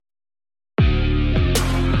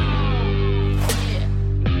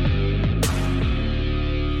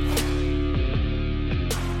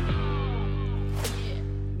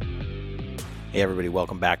Hey everybody,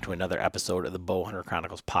 welcome back to another episode of the Bowhunter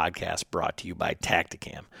Chronicles podcast brought to you by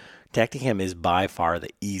Tacticam. Tacticam is by far the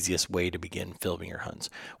easiest way to begin filming your hunts.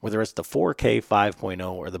 Whether it's the 4K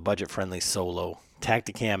 5.0 or the budget-friendly Solo,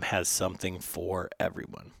 Tacticam has something for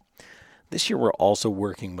everyone. This year we're also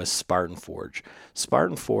working with Spartan Forge.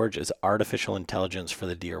 Spartan Forge is artificial intelligence for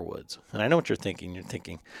the deer woods. And I know what you're thinking. You're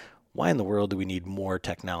thinking, why in the world do we need more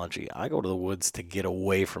technology? I go to the woods to get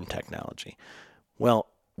away from technology. Well,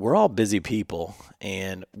 we're all busy people,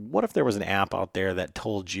 and what if there was an app out there that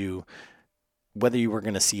told you whether you were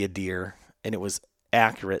going to see a deer, and it was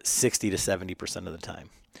accurate 60 to 70% of the time?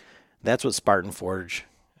 That's what Spartan Forge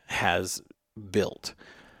has built.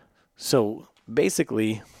 So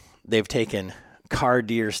basically, they've taken car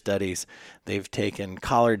deer studies, they've taken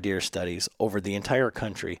collared deer studies over the entire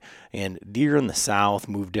country, and deer in the south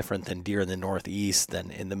move different than deer in the northeast,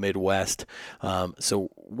 than in the Midwest. So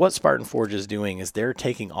what Spartan Forge is doing is they're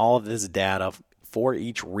taking all of this data for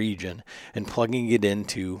each region and plugging it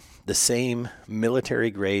into the same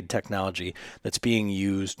military grade technology that's being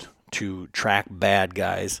used to track bad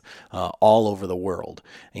guys all over the world.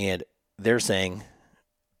 And they're saying,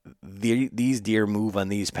 these deer move on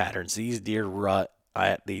these patterns. These deer rut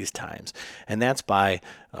at these times. And that's by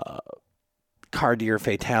car deer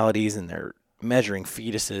fatalities, and they're measuring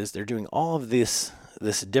fetuses. They're doing all of this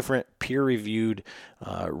different peer-reviewed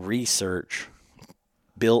research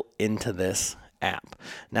built into this app.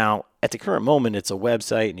 Now, at the current moment, it's a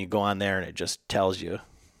website, and you go on there, and it just tells you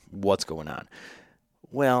what's going on.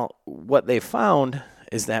 Well, what they found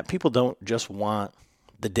is that people don't just want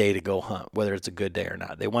the day to go hunt, whether it's a good day or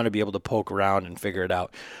not. They want to be able to poke around and figure it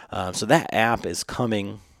out. So that app is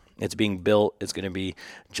coming. It's being built. It's going to be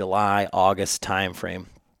July, August timeframe.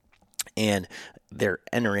 And they're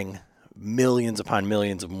entering millions upon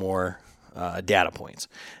millions of more data points.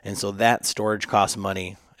 And so that storage costs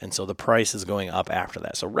money. And so the price is going up after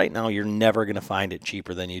that. So right now, you're never going to find it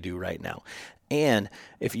cheaper than you do right now. And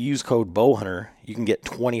if you use code BOWHUNTER, you can get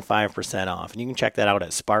 25% off. And you can check that out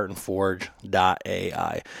at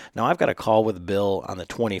spartanforge.ai. Now, I've got a call with Bill on the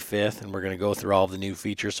 25th, and we're going to go through all of the new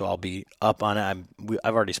features, so I'll be up on it.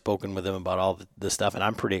 I've already spoken with him about all the stuff, and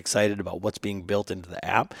I'm pretty excited about what's being built into the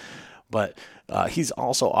app. But he's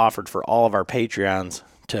also offered for all of our Patreons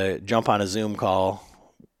to jump on a Zoom call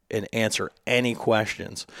and answer any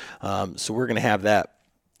questions. So we're going to have that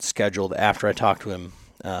scheduled after I talk to him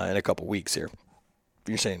in a couple weeks here.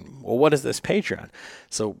 You're saying, well, what is this Patreon?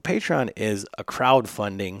 So Patreon is a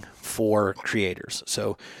crowdfunding for creators.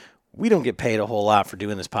 So we don't get paid a whole lot for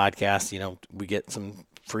doing this podcast. You know, we get some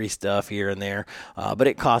free stuff here and there, but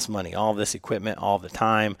it costs money. All of this equipment, all the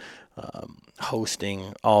time,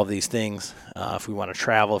 hosting, all of these things. If we want to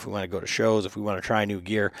travel, if we want to go to shows, if we want to try new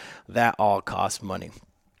gear, that all costs money.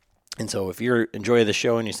 And so if you enjoy the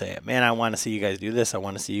show and you say, man, I want to see you guys do this, I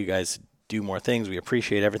want to see you guys do more things, we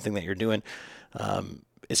appreciate everything that you're doing,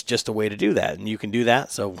 it's just a way to do that. And you can do that.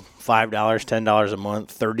 So $5, $10 a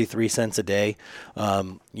month, 33 cents a day,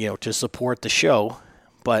 to support the show.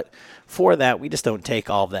 But for that, we just don't take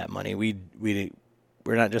all of that money. We're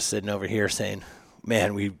not just sitting over here saying,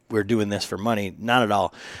 man, we're doing this for money. Not at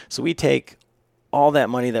all. So we take all that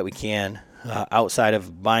money that we can outside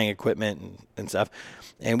of buying equipment and stuff,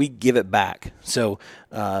 and we give it back. So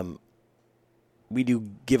we do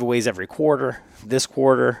giveaways every quarter. This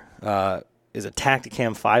quarter is a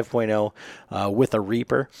Tacticam 5.0 with a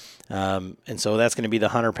Reaper. And so that's going to be the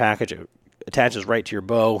hunter package. It attaches right to your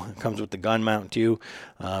bow. It comes with the gun mount too.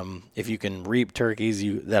 If you can reap turkeys,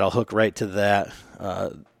 that'll hook right to that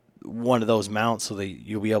one of those mounts, so that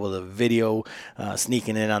you'll be able to video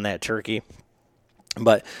sneaking in on that turkey.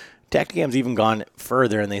 But Tacticam's even gone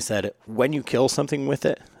further, and they said, when you kill something with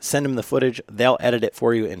it, send them the footage. They'll edit it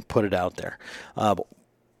for you and put it out there.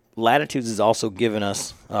 Latitudes has also given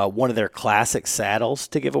us one of their classic saddles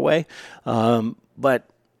to give away, but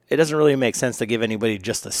it doesn't really make sense to give anybody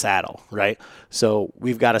just a saddle, right? So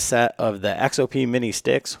we've got a set of the XOP mini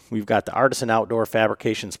sticks. We've got the Artisan Outdoor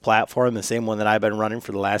Fabrications platform, the same one that I've been running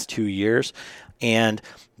for the last 2 years, and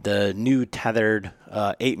the new tethered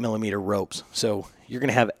 8mm ropes. So you're going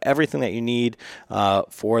to have everything that you need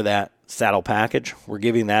for that saddle package. We're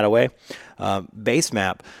giving that away. Base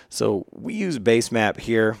map. So we use base map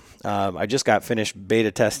here. I just got finished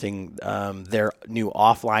beta testing their new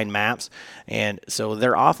offline maps. And so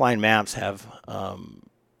their offline maps have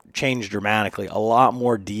changed dramatically, a lot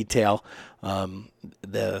more detail.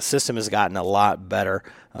 The system has gotten a lot better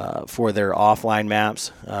for their offline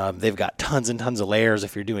maps. They've got tons and tons of layers.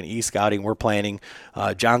 If you're doing e-scouting, we're planning.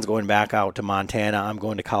 John's going back out to Montana. I'm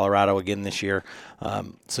going to Colorado again this year.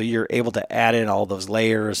 So you're able to add in all those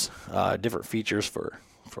layers, different features for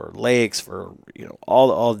lakes, for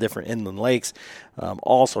all the different inland lakes,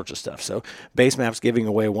 all sorts of stuff. So Basemap's giving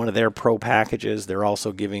away one of their pro packages. They're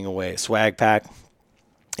also giving away a swag pack,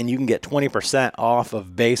 and you can get 20% off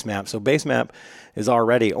of Basemap. So Basemap is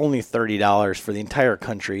already only $30 for the entire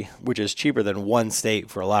country, which is cheaper than one state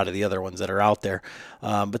for a lot of the other ones that are out there.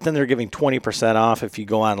 But then they're giving 20% off if you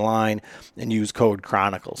go online and use code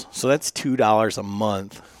Chronicles. So that's $2 a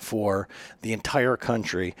month for the entire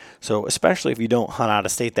country. So especially if you don't hunt out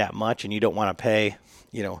of state that much and you don't want to pay,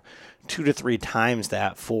 2 to 3 times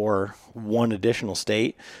that for one additional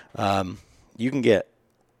state, you can get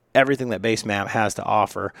everything that Basemap has to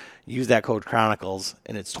offer. Use that code Chronicles,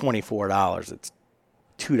 and it's $24. It's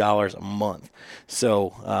 $2 a month.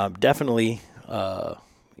 So definitely, a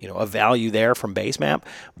value there from Basemap.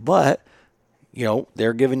 But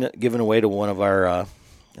they're giving away to one of our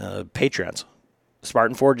Patreons.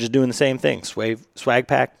 Spartan Forge is doing the same thing. Swag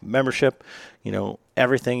pack, membership,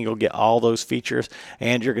 everything. You'll get all those features,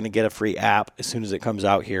 and you're going to get a free app as soon as it comes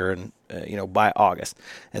out here and by August.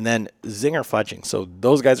 And then Zinger Fletching. So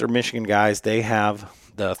those guys are Michigan guys. They have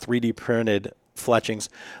the 3D printed fletchings.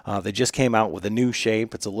 They just came out with a new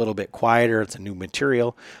shape. It's a little bit quieter. It's a new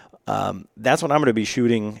material. That's what I'm going to be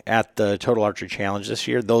shooting at the Total Archery Challenge this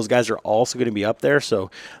year. Those guys are also going to be up there.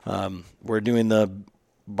 So we're doing the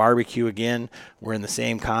barbecue again. We're in the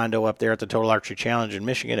same condo up there at the Total Archery Challenge in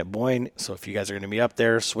Michigan at Boyne. So if you guys are going to be up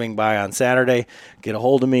there, swing by on Saturday, get a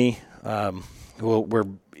hold of me. We're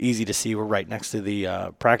easy to see. We're right next to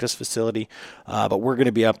the practice facility, but we're going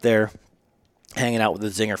to be up there hanging out with the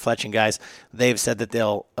Zinger Fletching guys. They've said that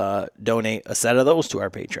they'll donate a set of those to our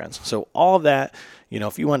patrons. So all of that,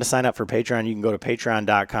 if you want to sign up for Patreon, you can go to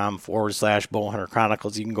patreon.com/Bowhunter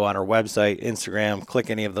Chronicles. You can go on our website, Instagram, click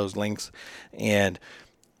any of those links, and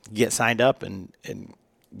get signed up and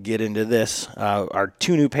get into this. Our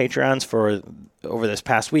 2 new patrons for over this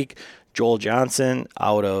past week, Joel Johnson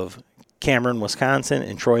out of Cameron, Wisconsin,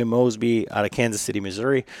 and Troy Mosby out of Kansas City,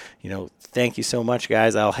 Missouri. Thank you so much,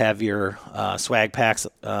 guys. I'll have your swag packs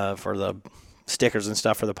for the stickers and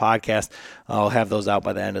stuff for the podcast. I'll have those out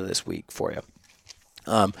by the end of this week for you.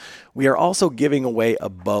 We are also giving away a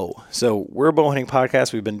bow. So we're a bow hunting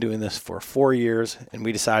podcast. We've been doing this for 4 years, and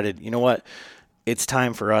we decided, it's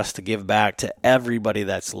time for us to give back to everybody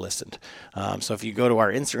that's listened. So if you go to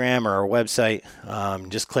our Instagram or our website,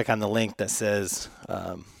 just click on the link that says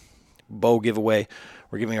bow giveaway.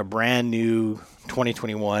 We're giving a brand new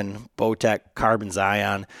 2021 Bowtech Carbon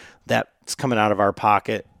Zion. That's coming out of our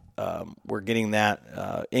pocket. We're getting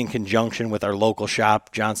that in conjunction with our local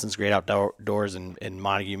shop, Johnson's Great Outdoors in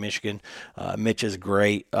Montague, Michigan. Mitch is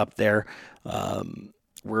great up there.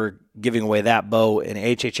 We're giving away that bow, an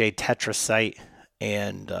HHA Tetra sight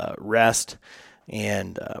and rest.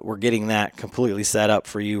 And we're getting that completely set up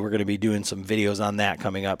for you. We're going to be doing some videos on that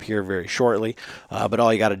coming up here very shortly. But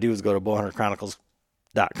all you got to do is go to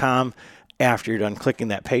bowhunterchronicles.com. After you're done clicking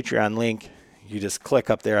that Patreon link, you just click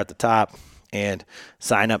up there at the top and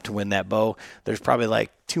sign up to win that bow. There's probably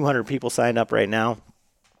like 200 people signed up right now,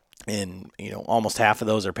 and almost half of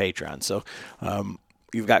those are patrons. So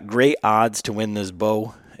you've got great odds to win this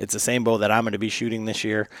bow. It's the same bow that I'm going to be shooting this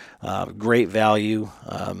year. Great value.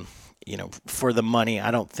 For the money,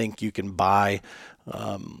 I don't think you can buy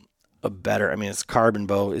a better. It's carbon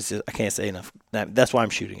bow. It's just, I can't say enough. That's why I'm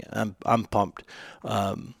shooting it. I'm pumped.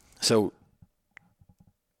 So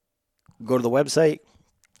go to the website,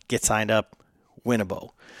 get signed up, win a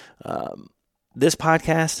bow. This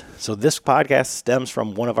podcast stems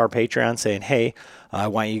from one of our Patreons saying, "Hey, I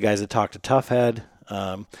want you guys to talk to Tuffhead."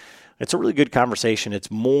 It's a really good conversation. It's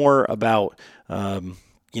more about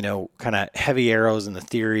kind of heavy arrows and the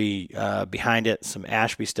theory behind it, some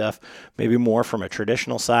Ashby stuff, maybe more from a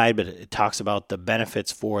traditional side, but it talks about the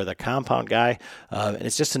benefits for the compound guy. And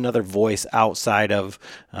it's just another voice outside of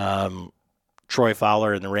Troy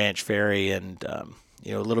Fowler and the Ranch Fairy, and a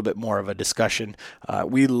little bit more of a discussion.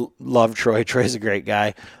 We love Troy. Troy's a great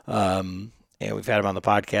guy. And we've had him on the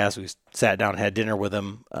podcast. We sat down and had dinner with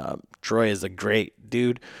him. Troy is a great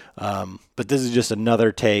dude. But this is just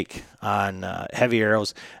another take on heavy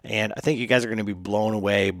arrows. And I think you guys are going to be blown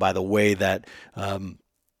away by the way that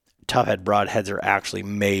Tuffhead broadheads are actually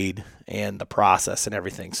made and the process and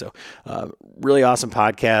everything. So really awesome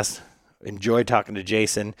podcast. Enjoyed talking to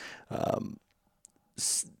Jason.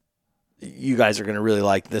 You guys are going to really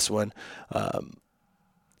like this one.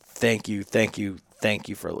 Thank you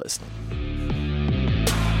for listening.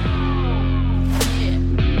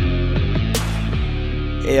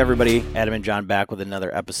 Hey everybody, Adam and John back with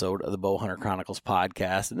another episode of the Bowhunter Chronicles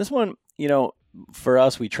podcast. And this one, for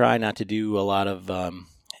us, we try not to do a lot of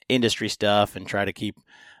industry stuff and try to keep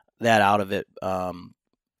that out of it.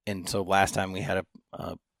 and so last time we had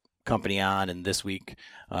a company on, and this week,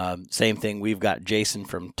 same thing. We've got Jason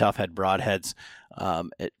from Tuffhead Broadheads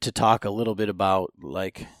to talk a little bit about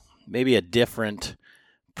like maybe a different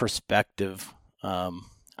perspective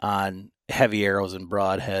on heavy arrows and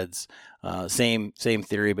broadheads. Same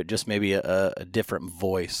theory, but just maybe a different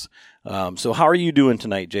voice. So how are you doing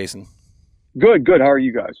tonight, Jason? Good, good. How are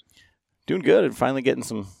you guys? Doing good, and finally getting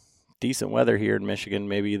some decent weather here in Michigan.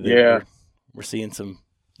 Maybe that Yeah, we're seeing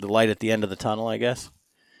the light at the end of the tunnel, I guess.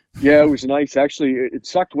 yeah. It was nice. Actually, it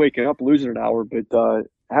sucked waking up, losing an hour, but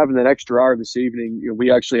having that extra hour this evening,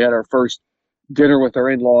 we actually had our first dinner with our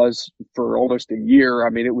in-laws for almost a year. I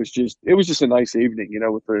mean, it was just a nice evening,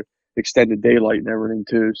 with the extended daylight and everything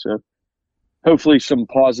too. So hopefully, some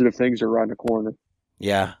positive things are around the corner.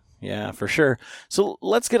 Yeah, yeah, for sure. So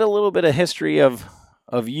let's get a little bit of history of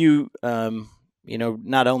you.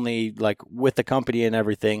 Not only like with the company and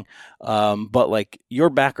everything, but like your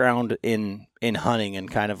background in hunting and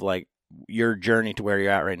kind of like your journey to where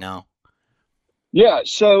you're at right now. Yeah.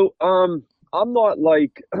 So I'm not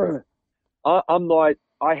like I'm not.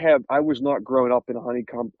 I was not growing up in a hunting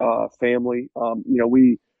family.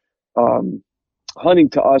 We um, hunting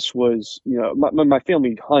to us was, my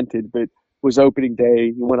family hunted, but was opening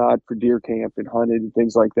day. You went out for deer camp and hunted and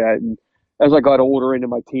things like that. And as I got older into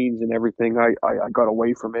my teens and everything, I got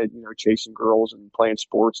away from it, chasing girls and playing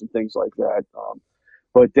sports and things like that.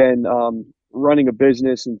 But then running a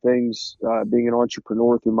business and things, being an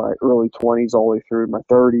entrepreneur through my early 20s all the way through my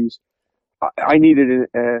 30s, I needed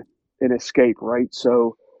an escape, right?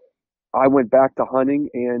 So I went back to hunting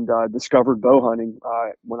and discovered bow hunting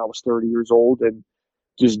when I was 30 years old and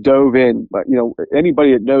just dove in. But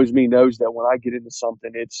anybody that knows me knows that when I get into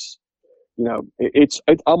something,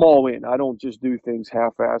 I'm all in. I don't just do things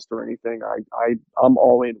half-assed or anything. I'm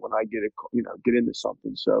all in when I get into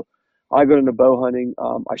something. So I got into bow hunting.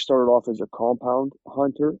 I started off as a compound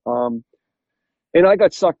hunter, and I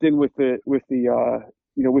got sucked in with the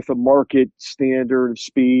market standard of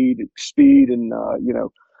speed, and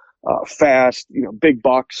fast, big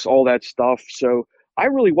bucks, all that stuff. So I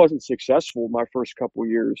really wasn't successful my first couple of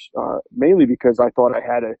years, mainly because I thought I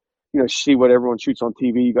had to, see what everyone shoots on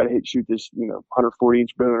TV. You got to shoot this,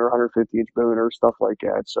 140-inch booner, 150-inch booner, stuff like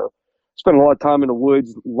that. So spent a lot of time in the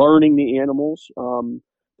woods learning the animals,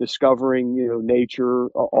 discovering, nature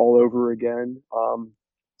all over again.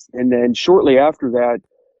 And then shortly after that,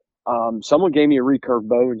 someone gave me a recurve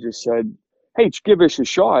bow and just said, "Hey, give this a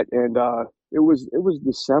shot." And it was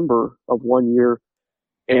December of one year,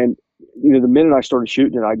 and the minute I started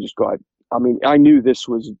shooting it, I just got. I mean, I knew this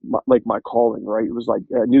was like my calling, right? It was like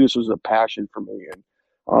I knew this was a passion for me,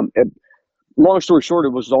 and long story short,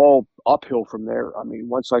 it was all uphill from there. I mean,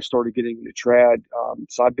 once I started getting into trad,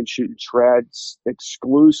 so I've been shooting trads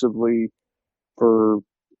exclusively for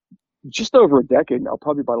just over a decade now,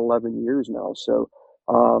 probably about 11 years now. So,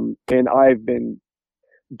 and I've been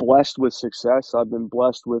blessed with success. I've been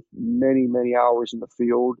blessed with many, many hours in the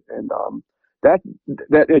field, and that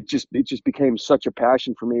it just became such a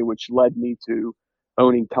passion for me, which led me to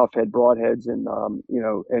owning Tuffhead Broadheads, and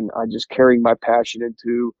and I just carrying my passion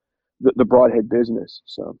into the broadhead business.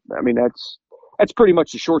 So, I mean, that's pretty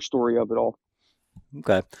much the short story of it all.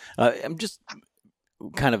 Okay, I'm just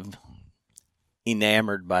kind of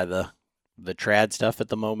enamored by the trad stuff at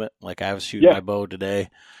the moment. Like I was shooting Yeah. my bow today,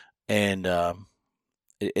 and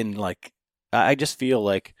like I just feel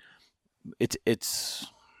like it's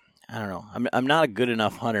I don't know. I'm not a good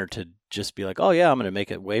enough hunter to just be like, oh yeah, I'm going to make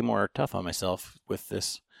it way more tough on myself with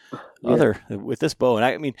Yeah. with this bow. And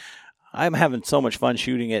I mean, I'm having so much fun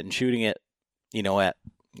shooting it, at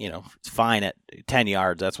it's fine at 10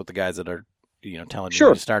 yards. That's what the guys that are telling me to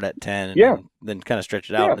Sure. start at 10 and Yeah. then kind of stretch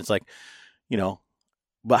it out. Yeah. And it's like, you know,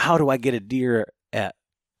 but how do I get a deer at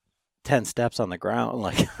 10 steps on the ground?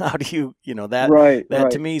 Like, how do Right. that to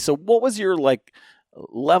Right. me? So what was your like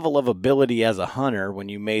level of ability as a hunter when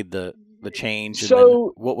you made the change? And then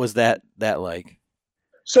So what was that like?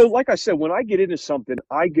 So, like I said, when I get into something,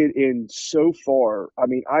 I get in so far. I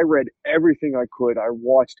mean, I read everything I could. I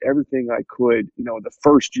watched everything I could. The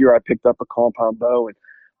first year I picked up a compound bow, and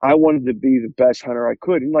I wanted to be the best hunter I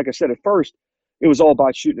could. And like I said, at first, it was all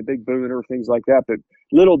about shooting a big booner, things like that. But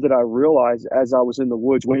little did I realize, as I was in the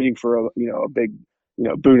woods waiting for a big,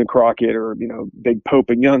 Boone and Crockett, or big Pope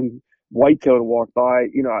and Young whitetail to walk by,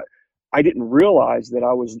 I didn't realize that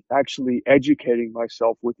I was actually educating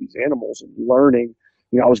myself with these animals and learning.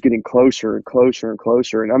 I was getting closer and closer and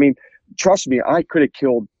closer. And I mean, trust me, I could have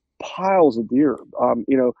killed piles of deer.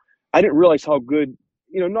 I didn't realize how good,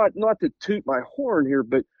 not to toot my horn here,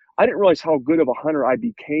 but I didn't realize how good of a hunter I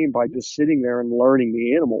became by just sitting there and learning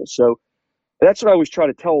the animals. So that's what I always try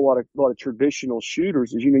to tell a lot of traditional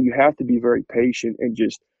shooters is, you have to be very patient and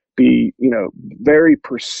just be, very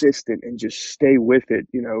persistent and just stay with it.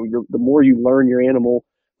 The more you learn your animal,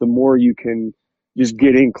 the more you can just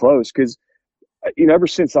get in close. Because ever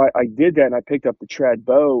since I did that and I picked up the trad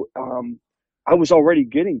bow, I was already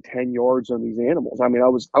getting 10 yards on these animals. I mean, I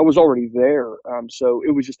was already there. So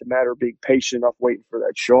it was just a matter of being patient enough, waiting for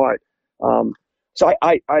that shot. So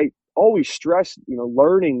I always stress,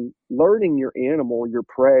 learning your animal, your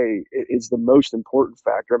prey is the most important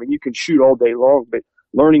factor. I mean, you can shoot all day long, but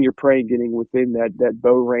learning your prey and getting within that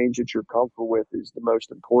bow range that you're comfortable with is the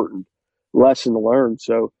most important lesson to learn.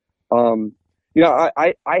 So, I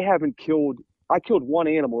haven't killed. I killed one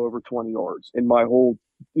animal over 20 yards in my whole,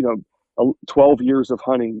 12 years of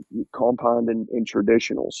hunting compound and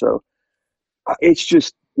traditional. So it's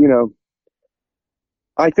just,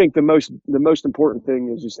 I think the most important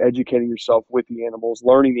thing is just educating yourself with the animals,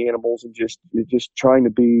 learning the animals, and just trying to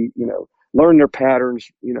be, learn their patterns,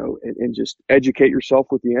 and just educate yourself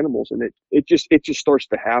with the animals, and it just starts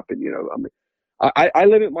to happen. I mean, I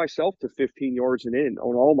limit myself to 15 yards and in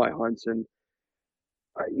on all my hunts, and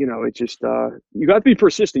it just you got to be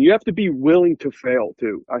persistent. You have to be willing to fail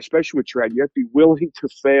too, especially with trad. You have to be willing to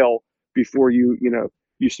fail before you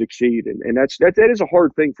succeed, and that is a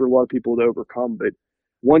hard thing for a lot of people to overcome. But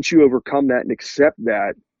once you overcome that and accept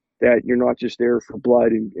that you're not just there for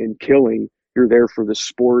blood and killing, you're there for the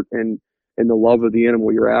sport and the love of the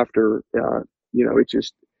animal you're after.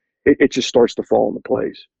 It just starts to fall into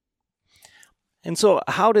place. And so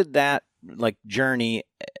how did that like journey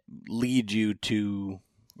lead you to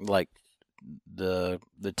like the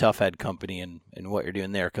Tuffhead company and what you're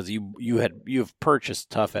doing there? Because you've purchased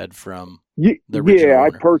Tuffhead from the original owner. I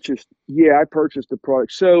purchased the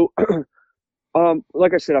product. So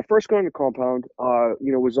like I said, I first got into compound,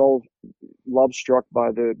 was all love struck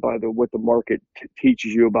by the what the market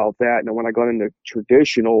teaches you about that. And then when I got into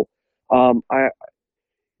traditional,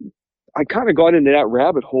 I kind of got into that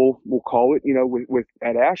rabbit hole, we'll call it, with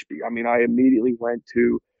at Ashby. I mean, I immediately went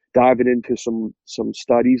to diving into some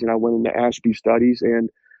studies, and I went into Ashby studies, and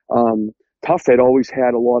Tuffhead always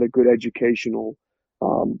had a lot of good educational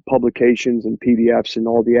publications and PDFs and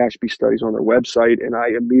all the Ashby studies on their website, and I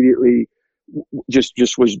immediately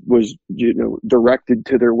just was directed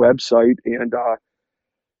to their website and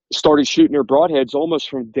started shooting their broadheads almost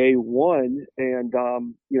from day one, and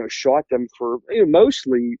shot them for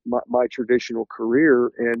mostly my traditional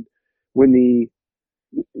career. And when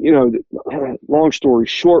long story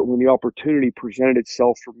short, when the opportunity presented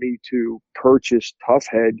itself for me to purchase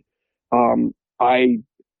Tuffhead, I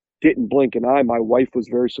didn't blink an eye. My wife was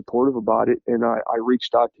very supportive about it, and I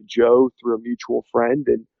reached out to Joe through a mutual friend,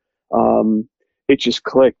 and it just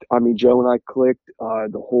clicked. I mean, Joe and I clicked.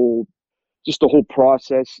 The whole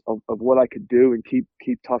process of what I could do and keep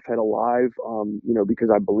Tuffhead alive, because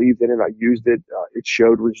I believed in it. I used it. It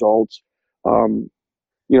showed results. And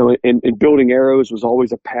building arrows was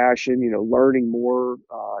always a passion, learning more,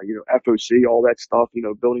 FOC, all that stuff,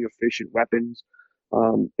 building efficient weapons.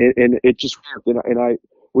 And it just worked. And I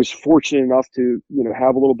was fortunate enough to,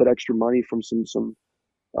 have a little bit extra money from some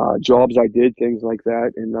jobs I did, things like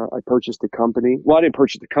that. And I purchased the company. Well, I didn't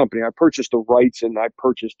purchase the company. I purchased the rights, and I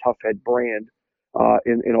purchased Tuffhead brand,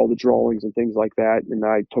 and all the drawings and things like that. And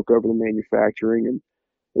I took over the manufacturing, and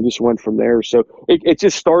it just went from there. So it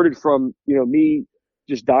just started from, me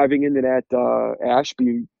just diving into that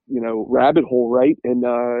Ashby, rabbit hole, right? And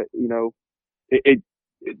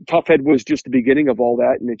Tuffhead was just the beginning of all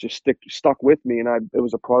that, and it just stuck with me. And it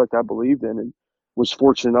was a product I believed in, and was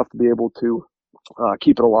fortunate enough to be able to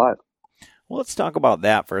keep it alive. Well, let's talk about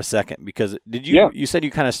that for a second, because you said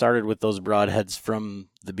you kind of started with those broadheads from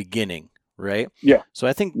the beginning, right? Yeah. So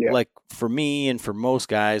I think like for me and for most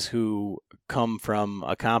guys who come from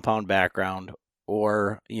a compound background,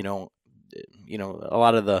 or a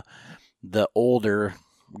lot of the older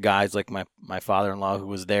guys like my father-in-law, who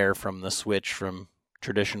was there from the switch from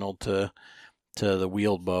traditional to the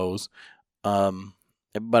wheeled bows.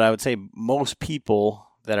 But I would say most people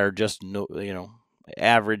that are just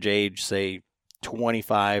average age, say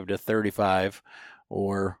 25 to 35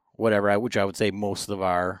 or whatever, which I would say most of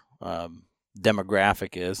our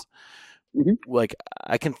demographic is. Mm-hmm. Like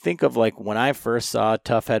I can think of like when I first saw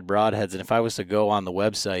Tuffhead broadheads, and if I was to go on the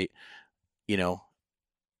website,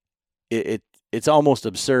 it's almost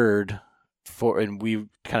absurd and we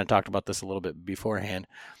kind of talked about this a little bit beforehand,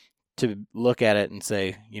 to look at it and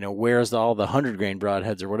say, where's all the 100 grain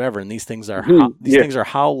broadheads or whatever, and these things are things are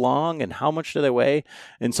how long and how much do they weigh?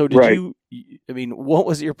 And so what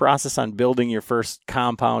was your process on building your first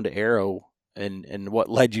compound arrow, and what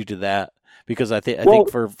led you to that Because I think Well,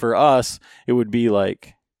 for us it would be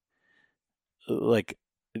like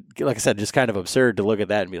I said, just kind of absurd to look at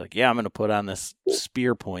that and be like, yeah, I'm going to put on this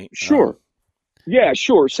spear point. sure. Yeah,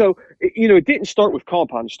 sure. So, it didn't start with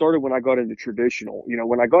compound. It started when I got into traditional.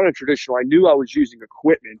 When I got into traditional, I knew I was using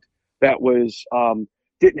equipment that was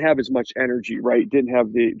didn't have as much energy, right? Didn't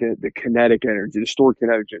have the kinetic energy, the stored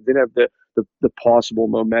kinetic energy, didn't have the possible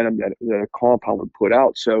momentum that a compound would put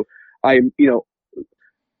out. So I,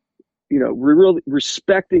 really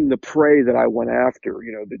respecting the prey that I went after,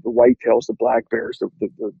 the whitetails, the black bears,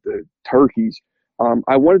 the turkeys.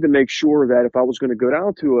 I wanted to make sure that if I was going to go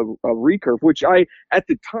down to a recurve, which at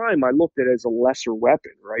the time I looked at as a lesser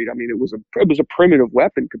weapon, right? I mean, it was a primitive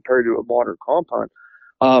weapon compared to a modern compound.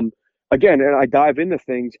 Um, Again, and I dive into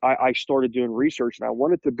things. I started doing research, and I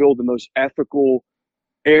wanted to build the most ethical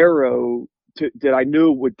arrow that I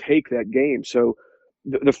knew would take that game. So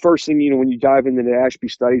the first thing, when you dive into the Ashby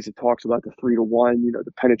studies, it talks about the 3-to-1.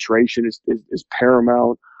 The penetration is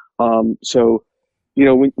paramount. So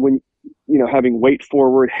when having weight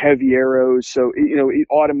forward, heavy arrows, so it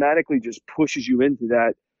automatically just pushes you into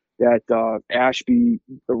that Ashby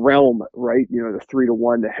realm, right? The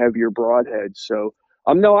 3-to-1, the heavier broadhead. So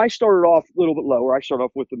no, I started off a little bit lower. I started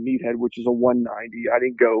off with the meathead, which is a 190. I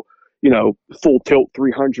didn't go full tilt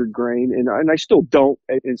 300 grain, and I still don't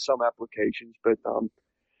in some applications, but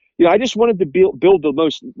I just wanted to build the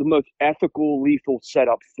most ethical, lethal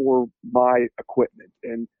setup for my equipment.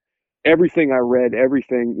 And everything I read,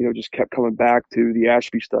 everything, just kept coming back to the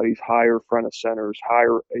Ashby studies: higher front of centers,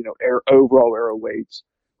 higher, overall arrow weights.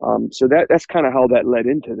 So that's kind of how that led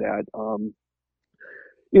into that.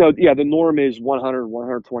 Yeah, the norm is 100,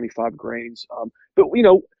 125 grains. But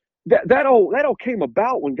that all came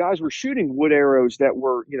about when guys were shooting wood arrows that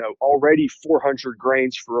were, already 400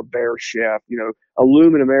 grains for a bear shaft,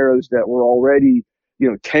 aluminum arrows that were already,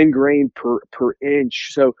 10 grain per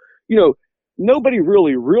inch. So, nobody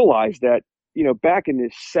really realized that, back in the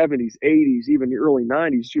 70s, 80s, even the early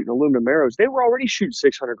 90s, shooting aluminum arrows, they were already shooting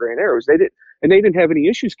 600 grain arrows. They didn't have any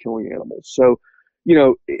issues killing animals. So,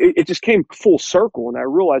 it just came full circle, and I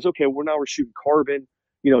realized, okay, now we're shooting carbon.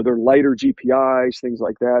 They're lighter GPIs, things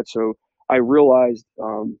like that. So I realized,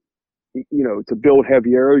 to build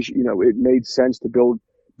heavy arrows, it made sense to build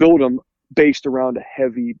them based around a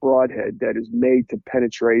heavy broadhead that is made to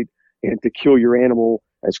penetrate and to kill your animal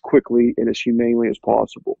as quickly and as humanely as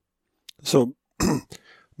possible. So,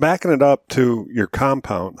 backing it up to your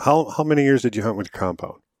compound, how many years did you hunt with your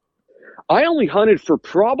compound? I only hunted for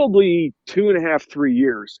probably 2.5, 3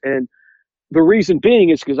 years. And the reason being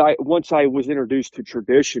is because once I was introduced to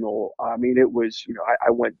traditional, I mean, it was,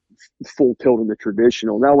 I went full tilt in the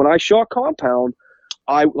traditional. Now, when I shot compound,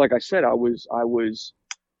 like I said, I was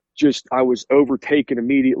overtaken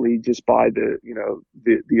immediately just by the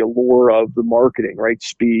allure of the marketing, right?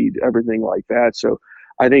 Speed, everything like that. So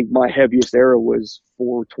I think my heaviest arrow was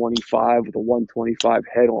 425 with a 125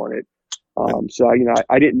 head on it. So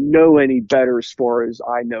I didn't know any better as far as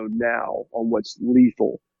I know now on what's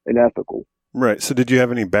lethal and ethical. Right. So did you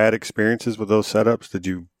have any bad experiences with those setups? Did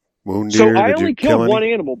you wound So deer? I Did only you killed kill one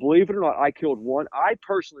any? animal. Believe it or not, I killed one. I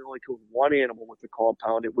personally only killed one animal with the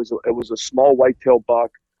compound. It was a small whitetail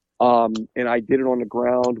buck, and I did it on the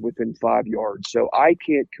ground within 5 yards. So I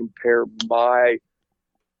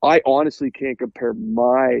honestly can't compare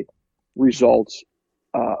my results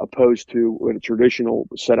opposed to what a traditional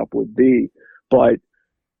setup would be. But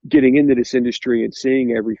getting into this industry and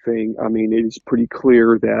seeing everything, I mean, it is pretty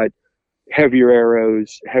clear that heavier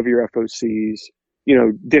arrows, heavier FOCs,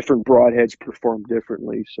 different broadheads perform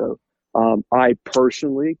differently. So I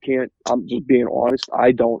personally can't, I'm just being honest,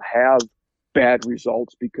 I don't have bad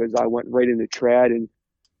results because I went right into trad and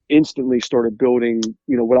instantly started building,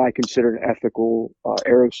 what I consider an ethical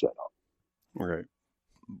arrow setup. Right.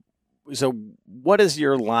 So what is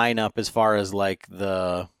your lineup as far as like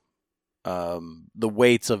the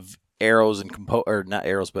weights of arrows and or not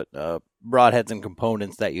arrows, but broadheads and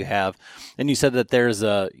components that you have? And you said that there's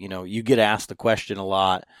you get asked the question a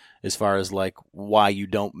lot as far as like why you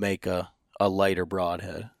don't make a lighter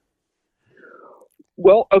broadhead.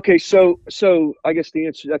 Well, okay, so I guess the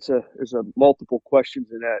answer there's a multiple questions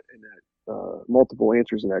in that multiple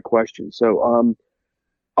answers in that question. So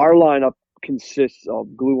our lineup consists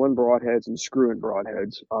of glue-in broadheads and screw-in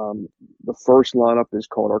broadheads. The first lineup is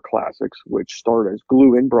called our classics, which start as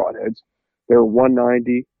glue-in broadheads. They're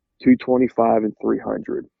 190, 225, and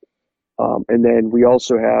 300. And then we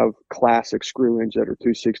also have classic screw-ins that are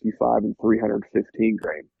 265 and 315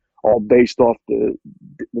 grain, all based off the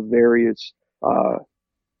various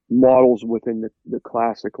models within the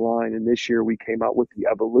classic line. And this year we came out with the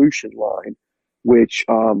evolution line, which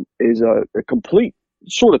is a complete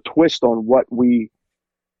sort of twist on what we,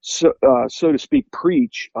 so to speak,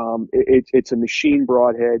 preach. It's a machine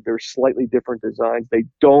broadhead. They're slightly different designs. They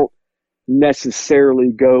don't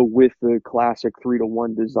necessarily go with the classic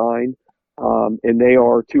 3-to-1 design. And they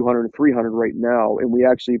are 200 and 300 right now. And we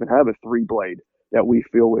actually even have a 3-blade that we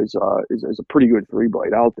feel is a pretty good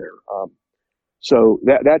 3-blade out there. So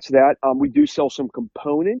that's that. We do sell some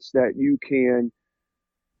components that you can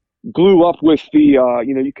glue up with the,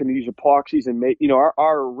 you can use epoxies and make,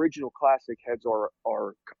 our original classic heads are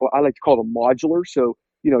I like to call them modular. So,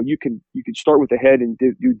 you can start with the head and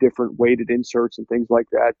do different weighted inserts and things like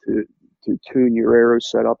that to tune your arrow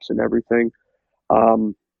setups and everything.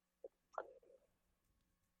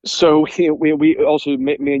 So we also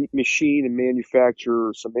machine and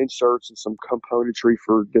manufacture some inserts and some componentry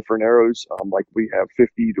for different arrows. Like we have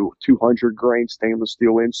 50 to 200 grain stainless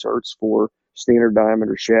steel inserts for standard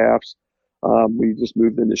diameter shafts. We just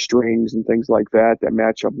moved into strings and things like that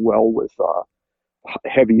match up well with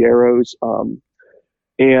heavy arrows.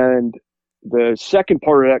 And the second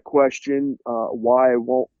part of that question, why I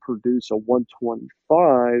won't produce a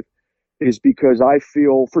 125, is because I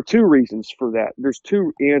feel, for two reasons for that. There's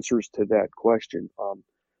two answers to that question.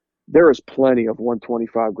 There is plenty of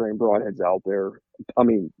 125 grain broadheads out there. I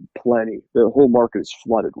mean, plenty. The whole market is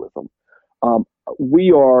flooded with them.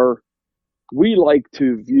 We like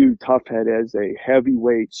to view Tuffhead as a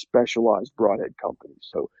heavyweight specialized broadhead company.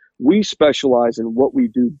 So we specialize in what we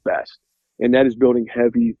do best, and that is building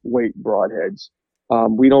heavyweight broadheads.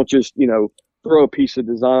 We don't just, throw a piece of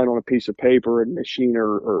design on a piece of paper and machine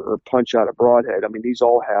or punch out a broadhead. I mean, these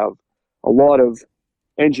all have a lot of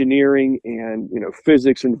engineering and,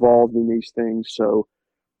 physics involved in these things. So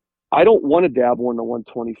I don't want to dabble in the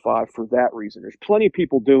 125 for that reason. There's plenty of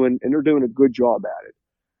people doing, and they're doing a good job at it.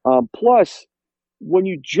 Plus, when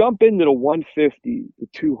you jump into the 150 to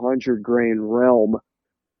 200 grain realm,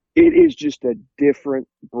 it is just a different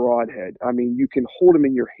broadhead. I mean, you can hold them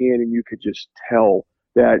in your hand and you could just tell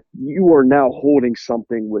that you are now holding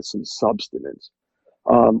something with some substance,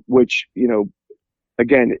 which,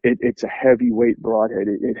 again, it's a heavyweight broadhead.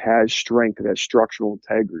 It has strength. It has structural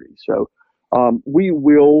integrity. So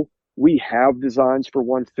we have designs for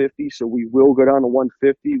 150, so we will go down to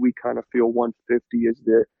 150. We kind of feel 150 is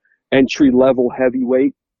the entry-level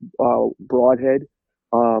heavyweight broadhead,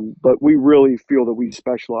 but we really feel that we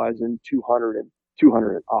specialize in 200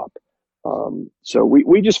 and up. So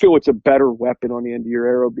we just feel it's a better weapon on the end of your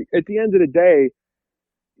arrow. At the end of the day,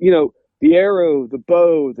 the arrow, the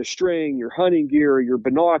bow, the string, your hunting gear, your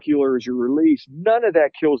binoculars, your release, none of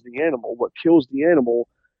that kills the animal. What kills the animal,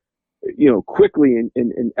 quickly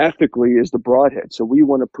and ethically is the broadhead. So we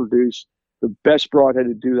want to produce the best broadhead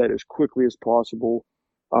to do that as quickly as possible,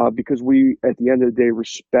 because we, at the end of the day,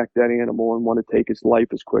 respect that animal and want to take its life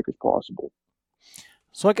as quick as possible.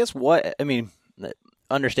 So I guess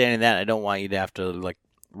understanding that, I don't want you to have to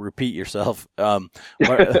repeat yourself. But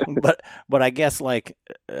I guess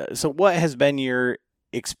so what has been your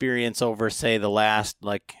experience over, say, the last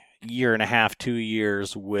year and a half, 2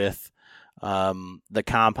 years with the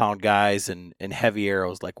compound guys and heavy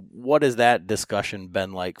arrows? What has that discussion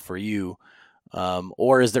been like for you?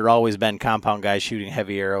 Or has there always been compound guys shooting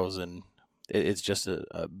heavy arrows and it's just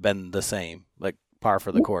been the same, par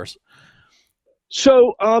for the course?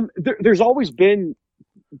 So there's always been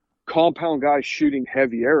compound guys shooting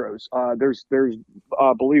heavy arrows. There's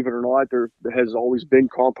believe it or not, there has always been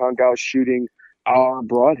compound guys shooting our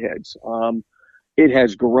broadheads. It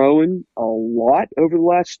has grown a lot over the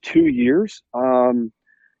last 2 years.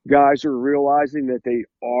 Guys are realizing that they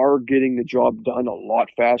are getting the job done a lot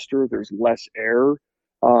faster. There's less error.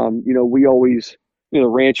 We always, the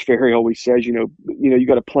ranch fairy always says, you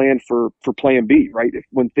got to plan for plan B, right?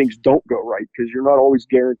 When things don't go right, because you're not always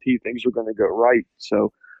guaranteed things are going to go right.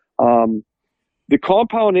 So, the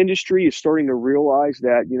compound industry is starting to realize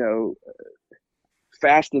that,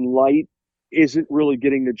 fast and light isn't really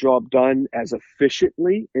getting the job done as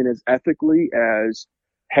efficiently and as ethically as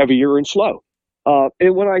heavier and slow.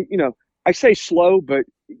 And when I say slow, but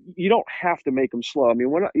you don't have to make them slow. I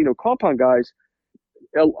mean, compound guys,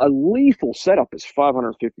 a lethal setup is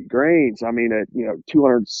 550 grains. I mean, at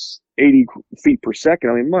 280 feet per second.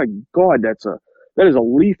 I mean, my God, that is a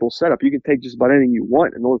lethal setup. You can take just about anything you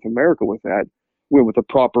want in North America with that, with the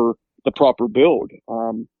proper build.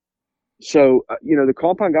 So the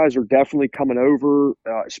compound guys are definitely coming over,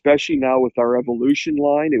 especially now with our Evolution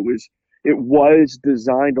line. It was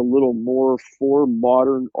designed a little more for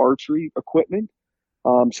modern archery equipment.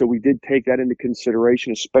 So we did take that into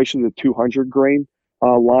consideration, especially the 200 grain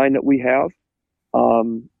line that we have.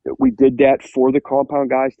 We did that for the compound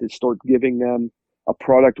guys to start giving them a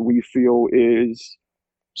product we feel is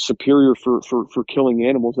superior for killing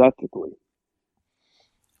animals ethically.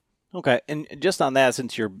 Okay, and just on that,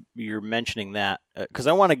 since you're mentioning that, because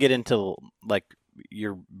I want to get into like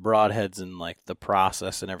your broadheads and like the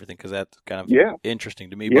process and everything, because that's kind of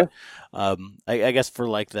interesting to me. Yeah. But I guess for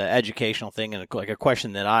like the educational thing and like a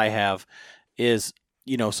question that I have is,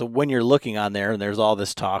 so when you're looking on there and there's all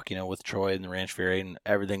this talk, with Troy and the Ranch Fairy and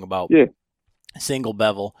everything about single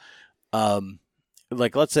bevel,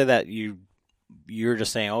 like let's say that you're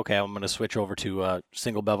just saying, okay, I'm going to switch over to a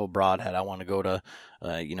single bevel broadhead. I want to go to,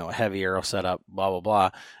 a heavy arrow setup, blah, blah, blah.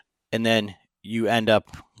 And then you end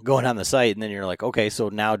up going on the site and then you're like, okay, so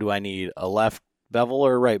now do I need a left bevel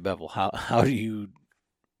or a right bevel? How would you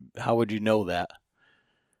know that?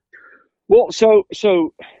 Well, so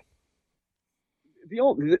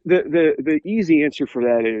the easy answer for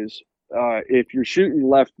that is, if you're shooting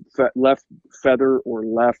left feather or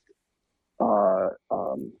left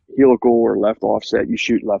helical or left offset, you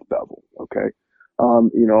shoot left bevel. Okay.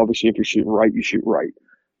 Obviously if you're shooting right, you shoot right.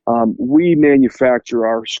 We manufacture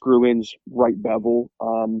our screw-ins right bevel.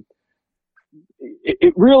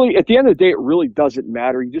 It really, at the end of the day, it really doesn't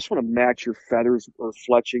matter. You just want to match your feathers or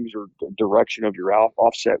fletchings or the direction of your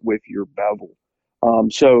offset with your bevel.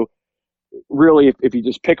 So really, if you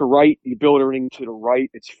just pick a right, you build everything to the right,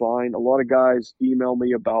 it's fine. A lot of guys email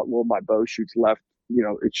me about, well, my bow shoots left.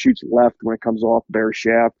 It shoots left when it comes off bare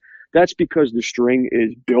shaft. That's because the string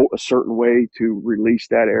is built a certain way to release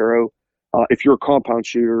that arrow. If you're a compound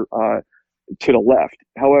shooter, to the left.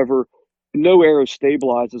 However, no arrow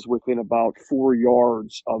stabilizes within about 4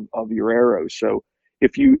 yards of your arrow. So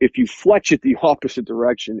if you fletch it the opposite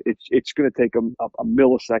direction, it's going to take a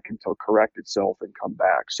millisecond to correct itself and come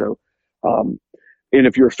back. So, and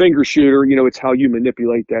if you're a finger shooter, it's how you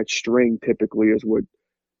manipulate that string typically is what,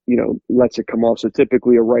 lets it come off. So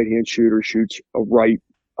typically a right-hand shooter shoots a right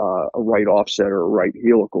offset or a right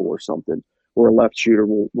helical or something, or a left shooter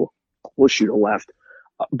will shoot a left.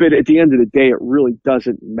 But at the end of the day, it really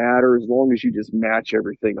doesn't matter as long as you just match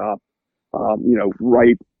everything up.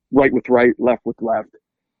 Right with right, left with left.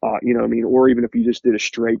 Or even if you just did a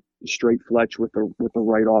straight fletch with the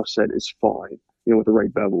right offset is fine. With the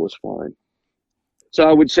right bevel is fine. So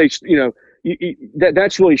I would say,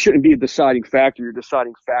 that's really shouldn't be a deciding factor. Your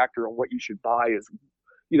deciding factor on what you should buy is,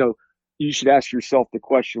 you should ask yourself the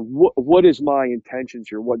question: what is my intentions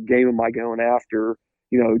here? What game am I going after?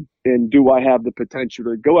 And do I have the potential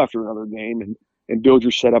to go after another game and build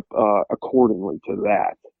your setup accordingly to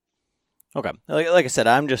that? Okay. Like I said,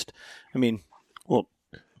 well,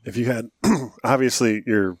 if you had, obviously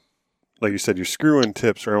like you said, your screw-in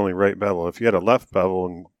tips are only right bevel. If you had a left bevel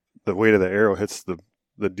and the weight of the arrow hits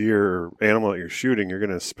the deer or animal that you're shooting, you're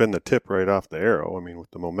going to spin the tip right off the arrow.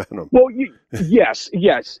 With the momentum. Well, yes.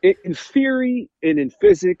 In theory and in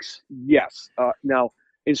physics, yes. Now,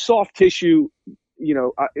 in soft tissue,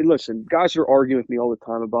 listen, guys are arguing with me all the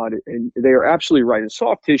time about it, and they are absolutely right. In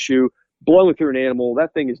soft tissue, blowing through an animal,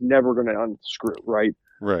 that thing is never going to unscrew, right?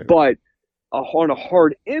 Right. But on a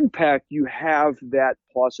hard impact, you have that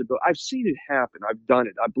possibility. I've seen it happen. I've done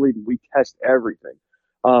it. I believe we test everything.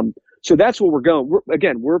 So that's what we're going.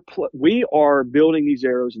 We are building these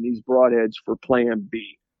arrows and these broadheads for Plan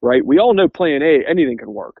B, right? We all know Plan A, anything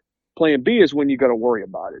can work. Plan B is when you got to worry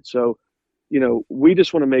about it. So, we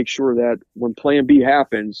just want to make sure that when Plan B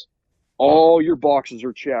happens, all your boxes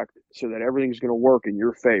are checked so that everything's going to work in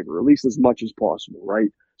your favor, at least as much as possible, right?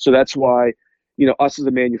 So that's why, us as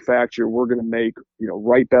a manufacturer, we're going to make,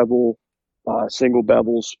 right bevel, single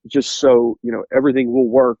bevels, just so, everything will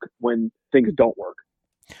work when things don't work.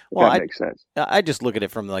 Well, that makes sense. I just look at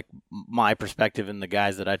it from like my perspective and the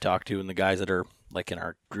guys that I talk to and the guys that are like in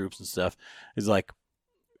our groups and stuff is like,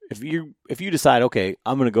 if you decide, okay,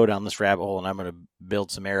 I'm going to go down this rabbit hole and I'm going to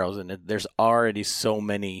build some arrows, and there's already so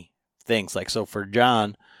many things. Like, so for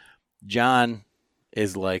John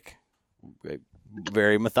is like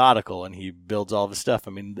very methodical and he builds all the stuff.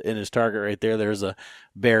 In his target right there, there's a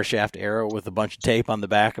bare shaft arrow with a bunch of tape on the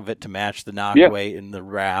back of it to match the knock weight and the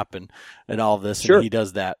wrap and all this. Sure. And he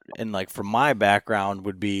does that. And like, from my background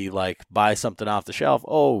would be like, buy something off the shelf.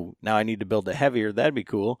 Oh, now I need to build it heavier. That'd be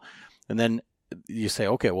cool. And then you say,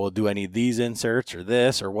 okay, well, do I need these inserts or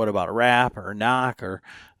this, or what about a wrap or a knock or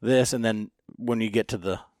this? And then when you get to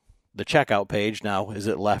the checkout page, now is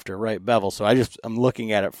it left or right bevel? So I'm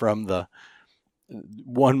looking at it from the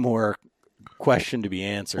one more question to be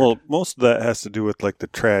answered. Well, most of that has to do with like the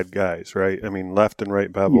trad guys, right? Left and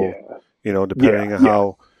right bevel, depending on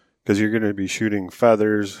how, because you're going to be shooting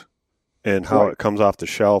feathers and how it comes off the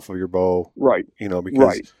shelf of your bow. Right.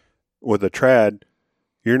 Because with a trad,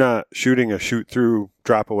 you're not shooting a shoot through,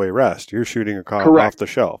 drop away rest. You're shooting a call Correct. off the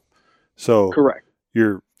shelf. So Correct.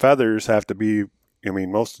 your feathers have to be, I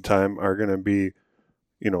mean, most of the time are going to be,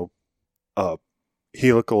 you know,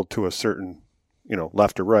 helical to a certain, you know,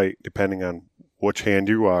 left or right, depending on which hand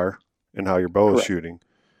you are and how your bow is Correct. shooting.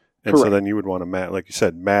 And Correct. so then you would want to match, like you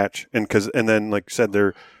said, match. And then, like you said,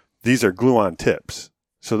 these are glue on tips.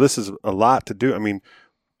 So this is a lot to do. I mean,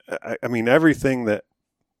 everything that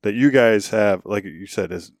you guys have, like you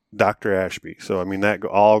said, is Dr. Ashby. So, I mean, that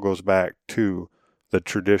all goes back to the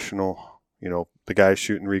traditional, you know, the guys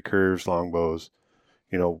shooting recurves, longbows,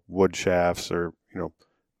 you know, wood shafts, or, you know,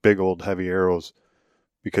 big old heavy arrows,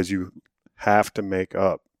 because you have to make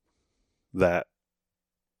up what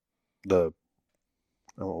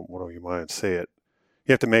do you mind say it?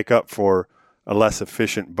 You have to make up for a less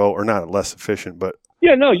efficient bow, or not a less efficient, but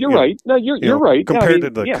Yeah, no, you're right. No, you're right. Compared to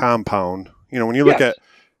the compound, you know, when you look Yes.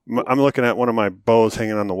 I'm looking at one of my bows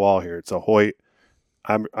hanging on the wall here. It's a Hoyt.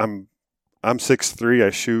 I'm 6'3". I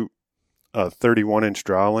shoot a 31-inch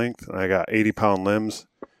draw length, and I got 80-pound limbs,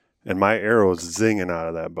 and my arrow is zinging out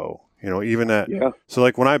of that bow. You know, even at so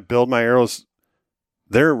like when I build my arrows,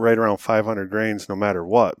 they're right around 500 grains no matter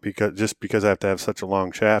what, because I have to have such a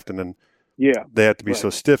long shaft, and then they have to be so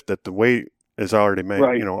stiff that the weight is already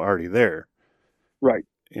you know, already there. Right.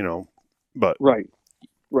 You know, but right.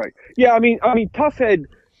 Yeah, I mean, Tuffhead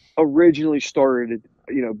originally started,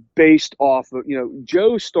 you know, based off of, you know,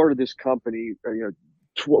 Joe started this company, you know,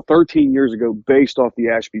 13 years ago based off the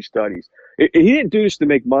Ashby studies. He didn't do this to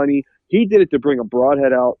make money. He did it to bring a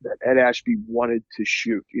broadhead out that Ed Ashby wanted to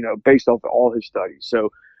shoot, you know, based off of all his studies. So,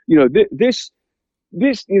 you know, this,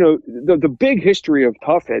 you know, the big history of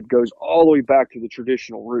Tuffhead goes all the way back to the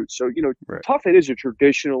traditional roots. So, you know, Tuffhead is a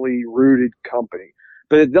traditionally rooted company,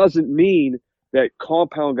 but it doesn't mean that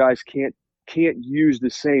compound guys can't use the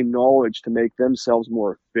same knowledge to make themselves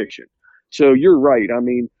more efficient. So you're right. I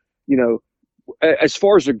mean, you know, as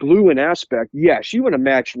far as the gluing aspect, yes, you want to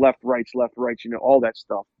match left, rights, you know, all that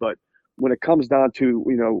stuff. But when it comes down to,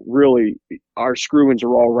 you know, really our screw-ins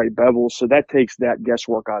are all right bevels. So that takes that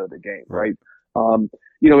guesswork out of the game, right?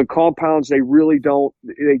 You know, in compounds, they don't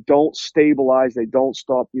stabilize. They don't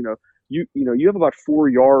stop, you know, you have about 4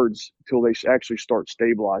 yards till they actually start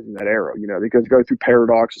stabilizing that arrow, you know, because go through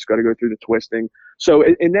paradox, it's got to go through the twisting. So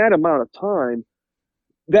in that amount of time,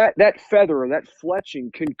 that feather or that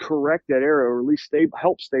fletching can correct that arrow, or at least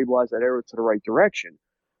help stabilize that arrow to the right direction.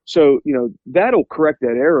 So, you know, that'll correct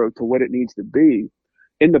that arrow to what it needs to be.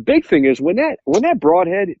 And the big thing is when that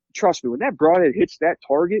broadhead, trust me, when that broadhead hits that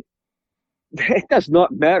target, it does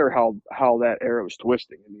not matter how that arrow is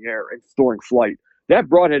twisting in the air and during flight. That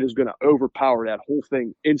broadhead is going to overpower that whole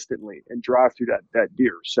thing instantly and drive through that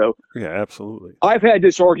deer. So yeah, absolutely. I've had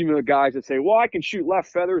this argument with guys that say, well, I can shoot left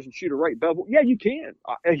feathers and shoot a right bevel. Yeah, you can.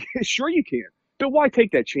 Sure you can. But why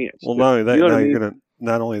take that chance? Well, not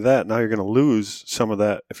only that, now you're going to lose some of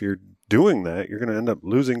that. If you're doing that, you're going to end up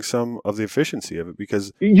losing some of the efficiency of it,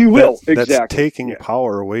 because you will. That's taking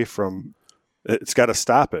power away from. It's got to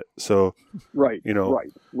stop it. So you know,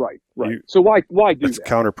 right. So why do it's that?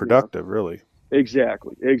 Counterproductive, you know? Really.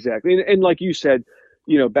 Exactly. And like you said,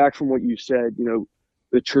 you know, back from what you said, you know,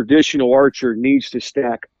 the traditional archer needs to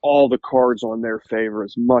stack all the cards on their favor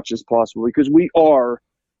as much as possible, because we are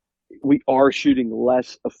shooting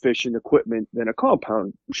less efficient equipment than a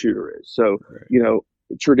compound shooter is. So, you know,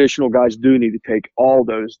 traditional guys do need to take all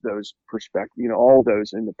those perspective, you know, all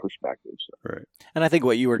those into perspective. So. Right. And I think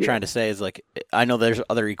what you were trying to say is, like, I know there's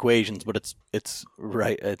other equations, but it's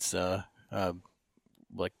right. It's like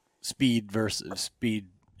speed versus speed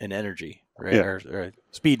and energy, right? Yeah. Or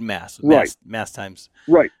speed and mass. Mass times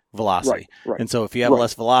velocity. Right. And so if you have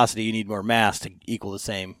less velocity, you need more mass to equal the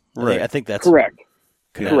same. I think that's correct.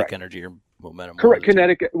 Kinetic energy or momentum. Correct.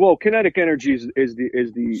 Kinetic energy is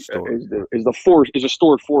the force, is a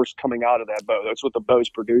stored force coming out of that bow. That's what the bow's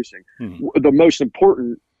producing. Mm-hmm. The most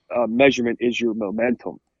important measurement is your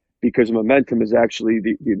momentum, because momentum is actually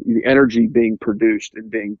the energy being produced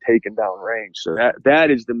and being taken down range. So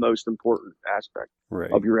that is the most important aspect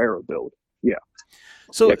of your arrow build. Yeah.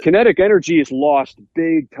 So kinetic energy is lost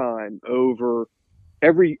big time over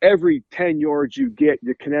every 10 yards you get.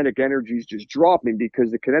 The kinetic energy is just dropping,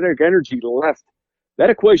 because the kinetic energy left.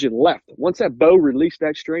 That equation left. Once that bow released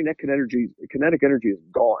that string, that kinetic energy is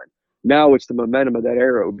gone. Now it's the momentum of that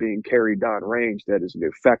arrow being carried down range that is the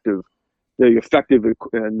effective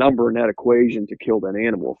number in that equation to kill that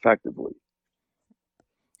animal effectively.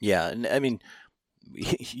 Yeah, and I mean,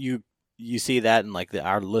 you see that, and like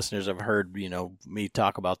our listeners have heard, you know, me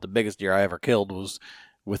talk about the biggest deer I ever killed was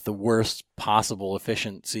with the worst possible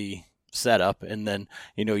efficiency setup, and then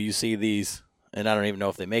you see these, and I don't even know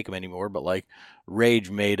if they make them anymore, but like Rage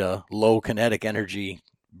made a low kinetic energy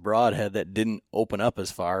broadhead that didn't open up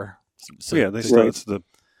as far. So yeah, they still, it's the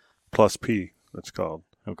Plus P. That's called.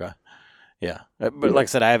 Okay. Yeah, but like I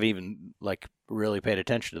said, I haven't even like really paid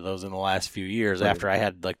attention to those in the last few years after I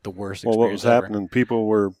had like the worst experience. Well, what was happening? People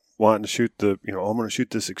were wanting to shoot I'm going to shoot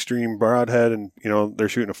this extreme broadhead, and they're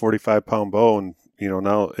shooting a 45-pound bow, and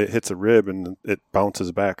now it hits a rib and it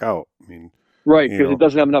bounces back out. I mean, right, because it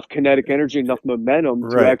doesn't have enough kinetic energy, enough momentum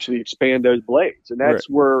to actually expand those blades, and that's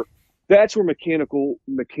where mechanical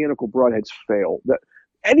broadheads fail. That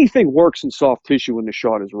anything works in soft tissue when the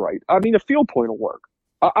shot is right. I mean, a field point will work.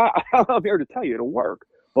 I'm here to tell you it'll work,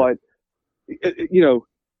 but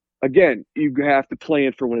again, you have to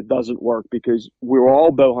plan for when it doesn't work, because we're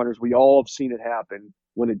all bow hunters. We all have seen it happen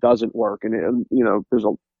when it doesn't work, and there's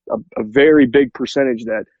a very big percentage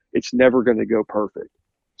that it's never going to go perfect.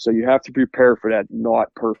 So you have to prepare for that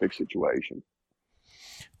not perfect situation.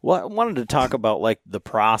 Well, I wanted to talk about like the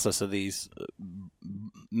process of these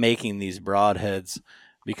making these broadheads,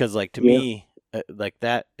 because like to me, like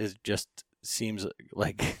that is just seems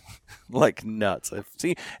like nuts. It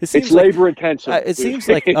seems it's labor intensive. It seems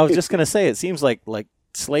like I was just gonna say it seems like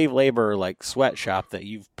slave labor, like sweatshop that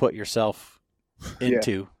you've put yourself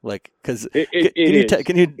into. Like, because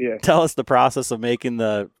can you tell us the process of making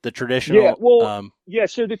the traditional? Yeah, well,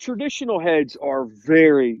 So the traditional heads are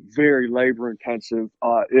very, very labor intensive.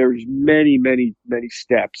 There's many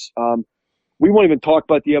steps. We won't even talk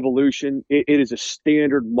about the evolution. It is a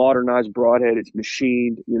standard modernized broadhead. It's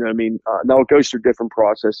machined. Now it goes through different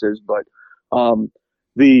processes, but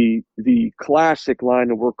the classic line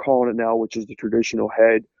that we're calling it now, which is the traditional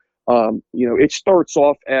head, it starts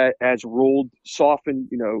off as rolled,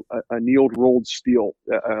 softened, annealed rolled steel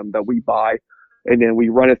that we buy, and then we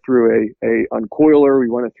run it through a uncoiler. We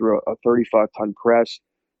run it through a 35-ton press,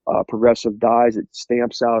 progressive dies. It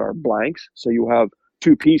stamps out our blanks, so you have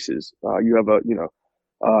two pieces. You have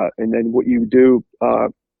and then what you do,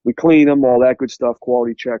 we clean them, all that good stuff,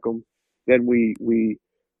 quality check them. Then we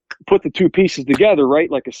put the two pieces together, right,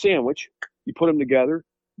 like a sandwich. You put them together,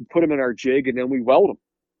 you put them in our jig, and then we weld them.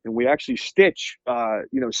 And we actually stitch,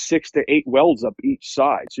 6 to 8 welds up each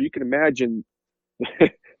side. So you can imagine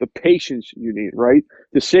the patience you need, right,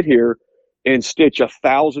 to sit here and stitch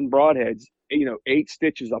 1,000 broadheads, 8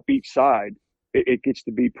 stitches up each side. It gets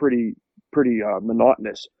to be pretty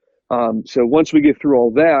monotonous. So once we get through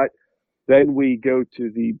all that, then we go to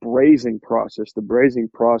the brazing process. The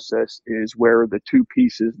brazing process is where the two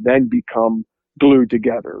pieces then become glued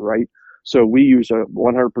together, right? So we use a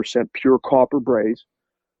 100% pure copper braze.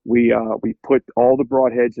 We put all the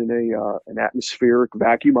broadheads in an atmospheric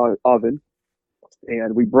vacuum oven,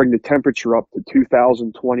 and we bring the temperature up to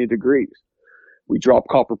 2,020 degrees. We drop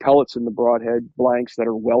copper pellets in the broadhead blanks that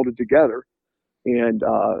are welded together. And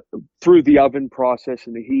through the oven process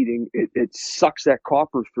and the heating, it sucks that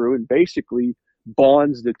copper through and basically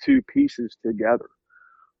bonds the two pieces together.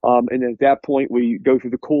 And at that point, we go through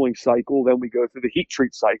the cooling cycle. Then we go through the heat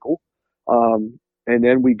treat cycle. And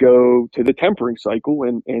then we go to the tempering cycle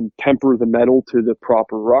and temper the metal to the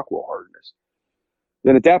proper Rockwell hardness.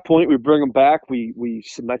 Then at that point, we bring them back. We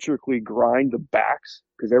symmetrically grind the backs,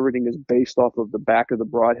 because everything is based off of the back of the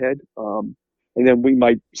broadhead. And then we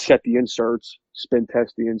might set the inserts, spin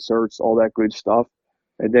test the inserts, all that good stuff.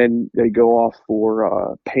 And then they go off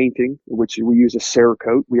for painting, which we use a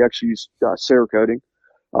Cerakote. We actually use Cerakoting.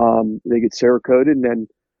 They get Cerakoted, and then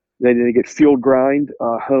they get field grind,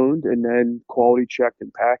 honed, and then quality checked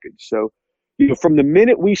and packaged. So, from the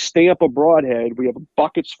minute we stamp a broadhead, we have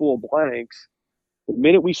buckets full of blanks. The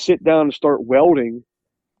minute we sit down and start welding,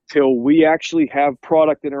 till we actually have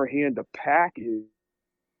product in our hand to package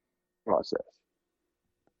process.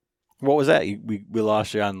 What was that? We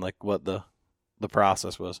lost you on like what the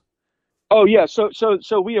process was. Oh yeah, so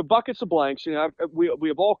we have buckets of blanks. We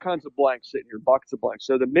have all kinds of blanks sitting here, buckets of blanks.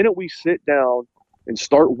 So the minute we sit down and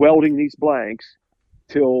start welding these blanks,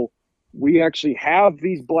 till we actually have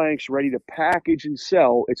these blanks ready to package and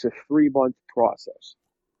sell, it's a 3-month process.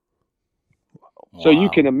 Wow. So you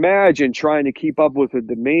can imagine trying to keep up with the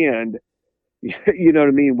demand. You know what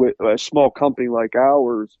I mean? With a small company like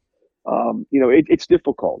ours. It's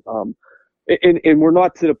difficult. And we're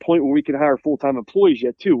not to the point where we can hire full-time employees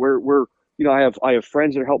yet too. We're I have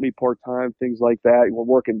friends that help me part-time, things like that. We're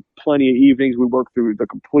working plenty of evenings. We work through the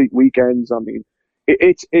complete weekends. I mean,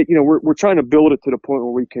 we're trying to build it to the point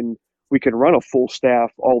where we can run a full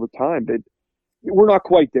staff all the time, but we're not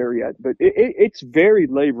quite there yet. But it's very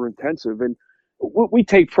labor intensive, and we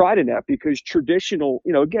take pride in that, because traditional,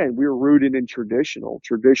 again, we're rooted in traditional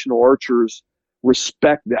archers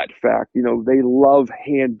respect that fact. They love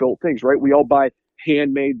hand-built things, right? We all buy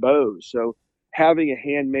handmade bows. So having a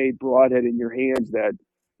handmade broadhead in your hands that,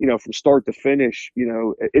 from start to finish,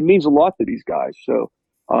 it means a lot to these guys. So,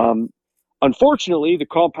 unfortunately, the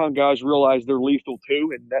compound guys realize they're lethal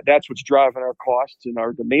too, and that's what's driving our costs and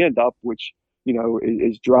our demand up, which,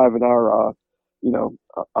 is driving our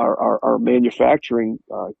manufacturing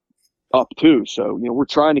up too. So, we're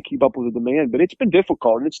trying to keep up with the demand, but it's been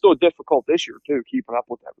difficult, and it's still difficult this year too, keeping up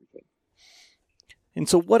with everything. And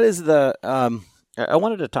so what is I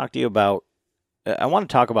wanted to talk to you about, I want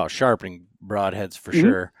to talk about sharpening broadheads for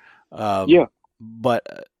sure.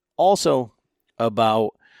 But also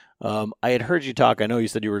about, I had heard you talk, I know you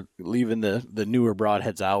said you were leaving the newer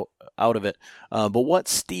broadheads out of it. But what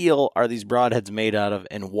steel are these broadheads made out of,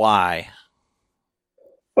 and why?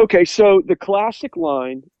 Okay, so the classic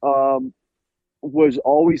line was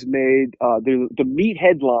always made, the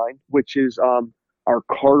meathead line, which is our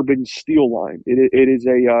carbon steel line. It is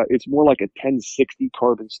it's more like a 1060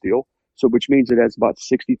 carbon steel, so which means it has about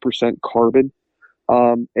 60% carbon.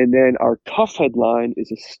 And then our Tuffhead line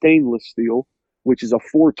is a stainless steel, which is a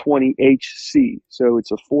 420 HC. So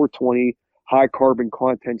it's a 420 high carbon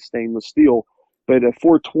content stainless steel, but a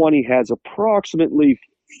 420 has approximately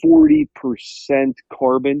 40%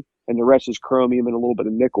 carbon, and the rest is chromium and a little bit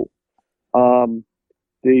of nickel.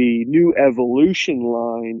 The new Evolution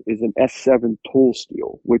line is an S7 tool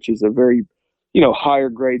steel, which is a very, higher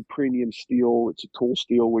grade premium steel. It's a tool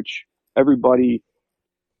steel, which everybody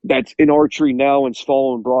that's in archery now and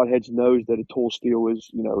following broadheads knows that a tool steel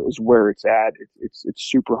is where it's at. It's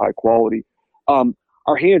super high quality.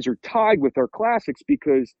 Our hands are tied with our classics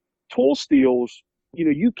because tool steels,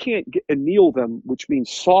 you can't anneal them, which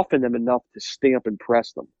means soften them enough to stamp and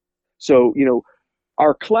press them. So,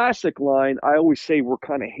 our classic line, I always say we're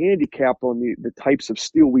kind of handicapped on the types of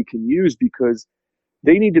steel we can use because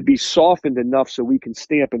they need to be softened enough so we can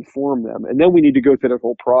stamp and form them. And then we need to go through the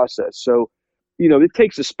whole process. So, it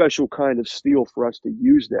takes a special kind of steel for us to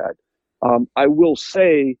use that. I will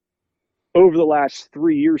say over the last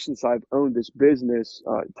 3 years since I've owned this business,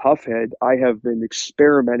 Tuffhead, I have been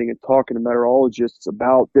experimenting and talking to metallurgists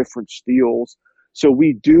about different steels. So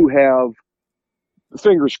we do have,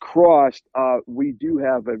 fingers crossed, we do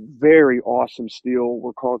have a very awesome steel.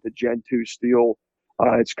 We're calling it the Gen 2 steel.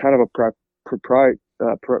 It's kind of a proprietary.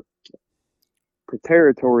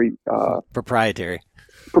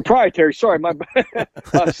 Sorry, my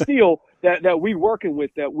steel that we working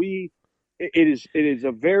with. It is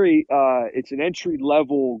a very it's an entry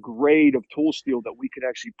level grade of tool steel that we can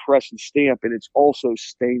actually press and stamp, and it's also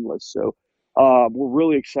stainless. So we're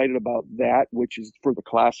really excited about that, which is for the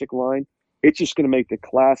classic line. It's just going to make the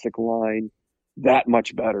classic line that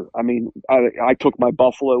much better. I mean, I took my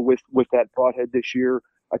buffalo with that broadhead this year.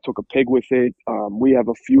 I took a pig with it. We have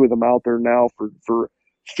a few of them out there now for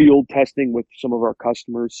field testing with some of our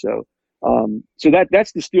customers. So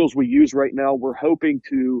that's the steels we use right now. We're hoping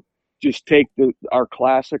to just take our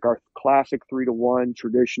classic 3-to-1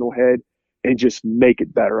 traditional head and just make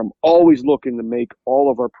it better. I'm always looking to make all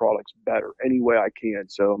of our products better any way I can.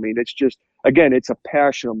 So, I mean, it's just, again, it's a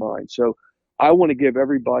passion of mine. So I want to give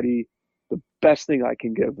everybody the best thing I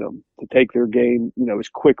can give them to take their game, as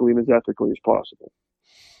quickly and as ethically as possible.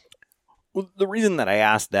 Well, the reason that I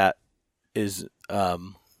asked that is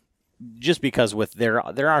just because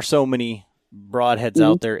there are so many broadheads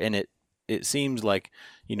out there, and it seems like,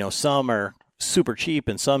 some are super cheap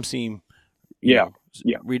and some seem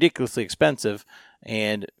ridiculously expensive.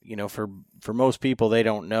 And, for most people, they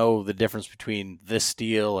don't know the difference between this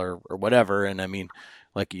steel or whatever. And I mean,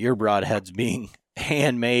 like your broadheads being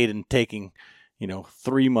handmade and taking,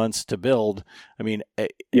 3 months to build. I mean,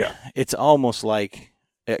 it's almost like,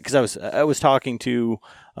 because I was talking to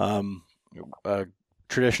a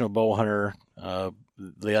traditional bow hunter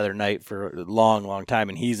the other night for a long time,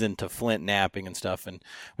 and he's into flint napping and stuff. And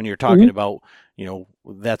when you're talking about,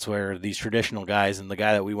 that's where these traditional guys, and the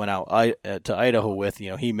guy that we went out to Idaho with,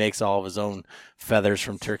 he makes all of his own feathers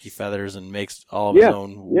from turkey feathers and makes all of his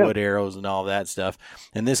own wood arrows and all that stuff.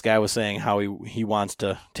 And this guy was saying how he wants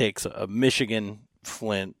to take a Michigan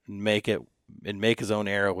flint and make his own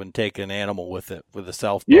arrow and take an animal with it, with a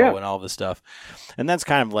self bow and all this stuff. And that's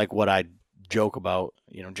kind of like what I joke about,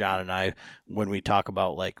 John and I, when we talk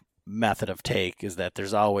about like method of take, is that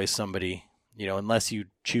there's always somebody, unless you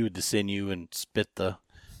chewed the sinew and spit the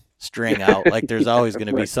string out, like there's always going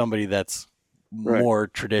to be somebody that's more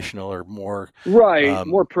traditional or more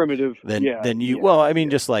more primitive than you. Well, I mean,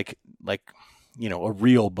 just like a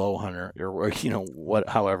real bow hunter or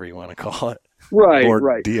however you want to call it. Right. Or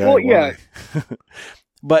right. DIY. Well, yeah.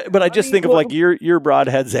 But I just mean, think of well, like your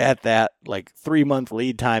broadheads at that like 3-month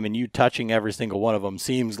lead time, and you touching every single one of them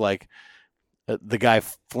seems like the guy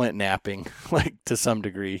flint napping like to some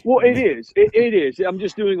degree. well, I it mean, is. It is. I'm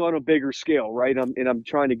just doing on a bigger scale, right? I'm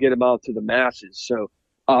trying to get them out to the masses. So,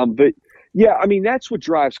 but yeah, I mean, that's what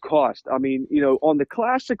drives cost. I mean, on the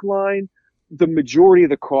classic line, the majority of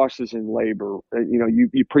the cost is in labor.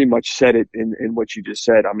 You pretty much said it in what you just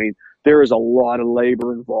said. I mean, there is a lot of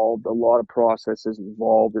labor involved, a lot of processes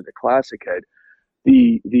involved in the classic head.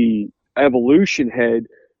 The evolution head,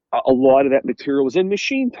 a lot of that material is in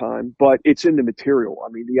machine time, but it's in the material. I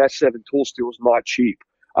mean, the S7 tool steel is not cheap.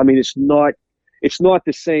 I mean, it's not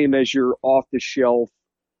the same as your off the shelf,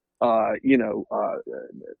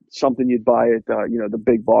 something you'd buy at the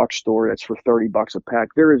big box store that's for $30 a pack.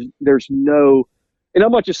 There's no, and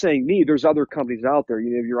I'm not just saying me. There's other companies out there.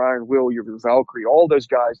 Your Iron Will, your Valkyrie, all those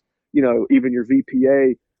guys. Even your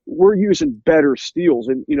VPA. We're using better steels,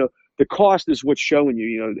 and the cost is what's showing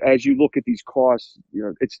you. As you look at these costs,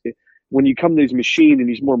 when you come to these machine and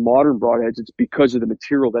these more modern broadheads, it's because of the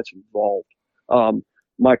material that's involved.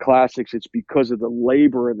 My classics, it's because of the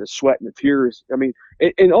labor and the sweat and the tears. I mean,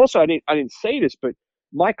 and also I didn't say this, but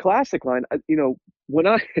my classic line, when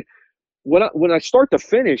I start to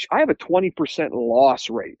finish, I have a 20% loss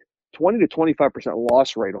rate, 20 to 25%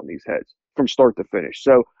 loss rate on these heads from start to finish.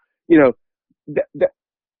 So,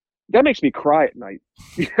 that makes me cry at night.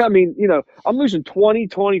 I mean, I'm losing 20,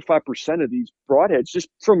 25% of these broadheads just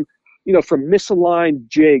from misaligned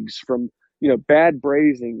jigs, from, bad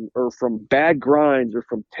brazing, or from bad grinds, or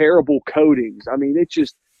from terrible coatings. I mean,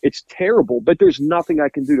 it's terrible, but there's nothing I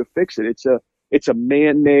can do to fix it. It's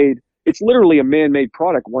literally a man-made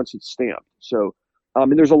product once it's stamped. So,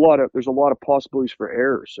 and there's a lot of possibilities for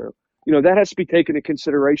error. So, that has to be taken into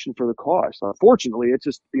consideration for the cost. Unfortunately, it's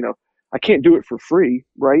just, I can't do it for free,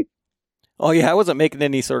 right? oh yeah, I wasn't making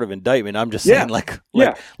any sort of indictment. I'm just saying,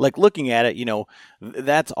 Yeah. like looking at it,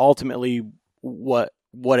 that's ultimately what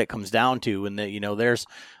it comes down to, and that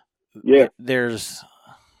there's,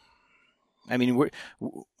 I mean,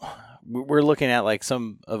 we're looking at like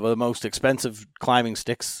some of the most expensive climbing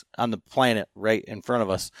sticks on the planet right in front of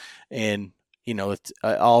us, and it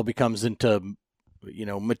all becomes into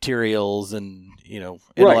materials and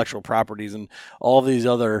intellectual properties and all these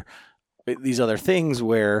other things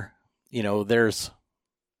where there's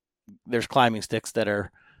climbing sticks that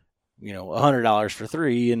are $100 for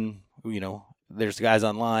 3, and there's guys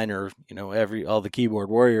online, or all the keyboard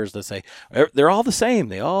warriors that say they're all the same.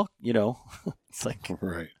 They all it's like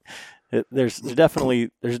right. There's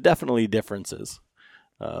definitely differences.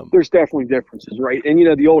 There's definitely differences, right? And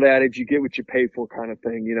the old adage, you get what you pay for, kind of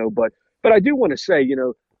thing. But I do want to say,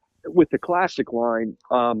 with the classic line,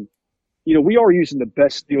 we are using the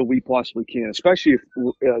best steel we possibly can, especially if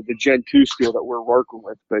the Gen 2 steel that we're working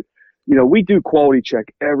with. But, we do quality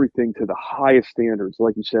check everything to the highest standards.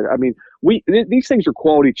 Like you said, I mean, these things are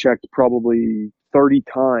quality checked probably 30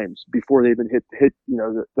 times before they even hit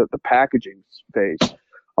the packaging phase.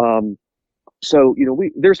 So,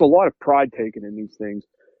 there's a lot of pride taken in these things.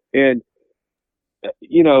 And,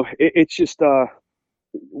 it's just,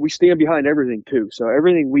 we stand behind everything too. So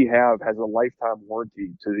everything we have has a lifetime warranty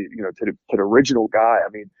to the original guy. I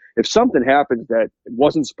mean, if something happens that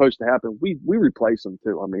wasn't supposed to happen, we replace them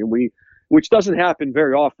too. I mean, which doesn't happen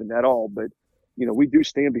very often at all, but we do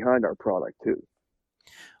stand behind our product too.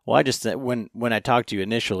 Well, I just, when I talked to you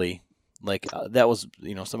initially, like that was,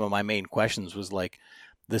 some of my main questions was like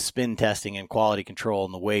the spin testing and quality control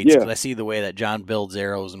and the weights. Cause I see the way that John builds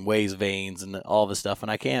arrows and weighs vanes and all this stuff.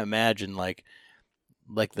 And I can't imagine like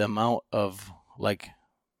the amount of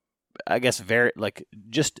I guess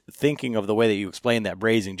just thinking of the way that you explained that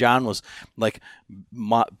brazing. John was like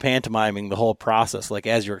pantomiming the whole process, like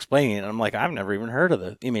as you're explaining it. And I'm like, I've never even heard of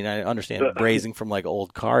it. I mean, I understand brazing from like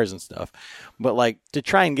old cars and stuff, but like to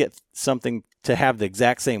try and get something to have the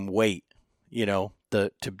exact same weight,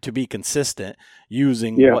 to be consistent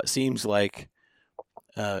using what seems like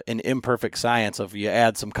an imperfect science of you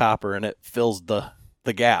add some copper and it fills the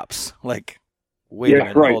gaps. Like, wait a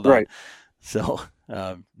minute, hold on. Right. So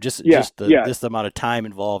just this amount of time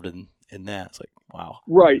involved in that, it's like, wow.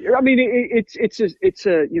 Right. I mean, it's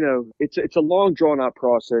a long drawn out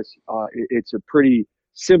process. It's a pretty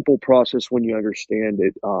simple process when you understand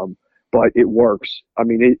it. But it works. I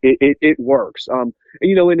mean, it works. And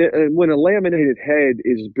when a laminated head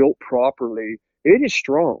is built properly, it is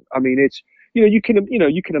strong. I mean, it's, you can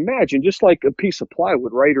imagine, just like a piece of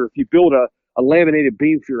plywood, right? Or if you build a laminated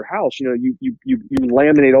beam for your house, you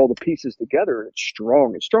laminate all the pieces together, and it's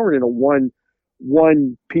strong. It's stronger than a one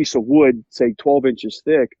piece of wood, say 12 inches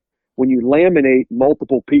thick. when you laminate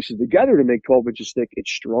multiple pieces together to make 12 inches thick,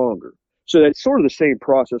 it's stronger. So that's sort of the same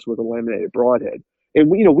process with a laminated broadhead. And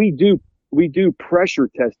we do pressure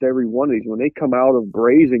test every one of these when they come out of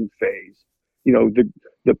brazing phase.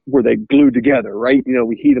 The where they glue together, right?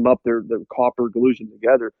 We heat them up. The copper glues them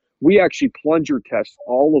together. We actually plunger test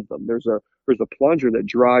all of them. There's a plunger that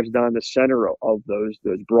drives down the center of those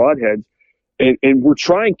broadheads, and we're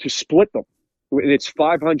trying to split them. And it's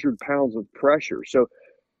 500 pounds of pressure. So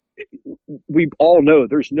we all know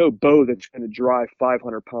there's no bow that's going to drive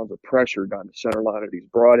 500 pounds of pressure down the center line of these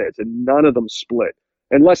broadheads, and none of them split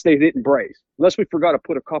unless they didn't braze. Unless we forgot to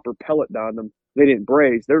put a copper pellet down them, they didn't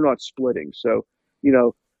braze. They're not splitting. So,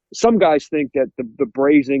 some guys think that the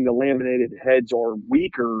brazing, the laminated heads are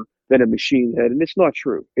weaker than a machine head, and it's not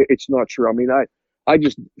true. It's not true. I mean, I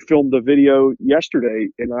just filmed a video yesterday,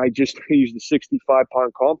 and I just used a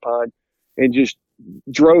 65-pound compound and just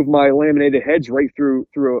drove my laminated heads right through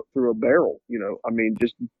a barrel. I mean,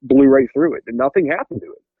 just blew right through it, and nothing happened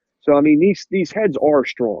to it. So, I mean, these heads are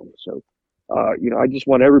strong. So, I just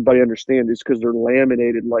want everybody to understand this, because they're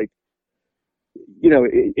laminated. Like,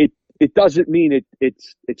 it doesn't mean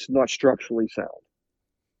it's not structurally sound.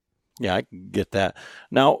 Yeah, I get that.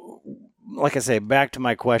 Now, like I say, back to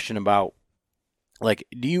my question about, like,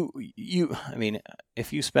 do you I mean,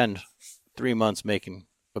 if you spend 3 months making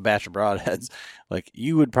a batch of broadheads, like,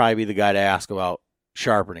 you would probably be the guy to ask about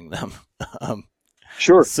sharpening them.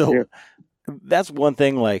 Sure. So yeah. That's one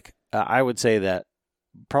thing. Like, I would say that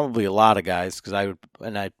probably a lot of guys, because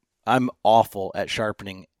I'm awful at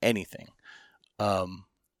sharpening anything.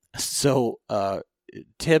 So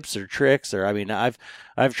tips or tricks, or, I mean, I've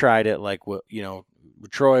tried it, like, with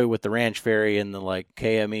Troy with the Ranch Fairy and the, like,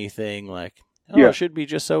 KME thing, like, It should be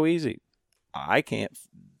just so easy. I can't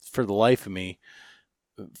for the life of me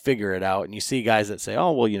figure it out. And you see guys that say,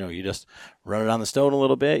 oh, well, you just run it on the stone a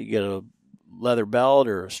little bit, you get a leather belt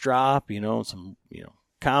or a strop, some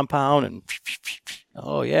compound, and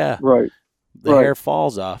oh yeah, right. The hair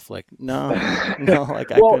falls off. Like, no, like,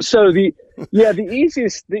 so the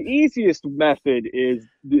easiest method is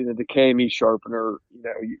the KME sharpener.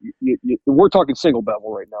 We're talking single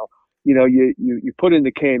bevel right now. You put in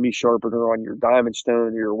the KME sharpener on your diamond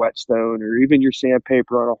stone or your whetstone, or even your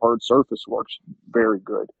sandpaper on a hard surface works very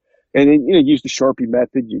good. And then use the Sharpie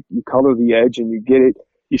method. You color the edge, and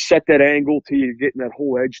you set that angle till you're getting that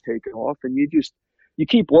whole edge taken off, and you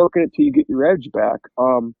keep working it till you get your edge back.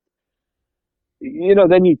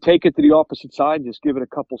 Then you take it to the opposite side and just give it a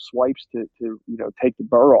couple swipes to take the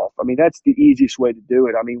burr off. I mean, that's the easiest way to do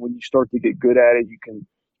it. I mean, when you start to get good at it, you can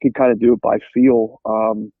kind of do it by feel.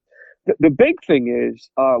 The big thing is,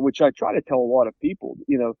 which I try to tell a lot of people,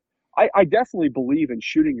 I definitely believe in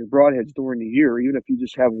shooting your broadheads during the year, even if you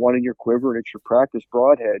just have one in your quiver and it's your practice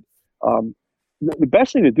broadhead. The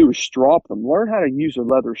best thing to do is strop them. Learn how to use a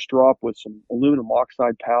leather strop with some aluminum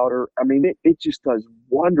oxide powder. I mean, it just does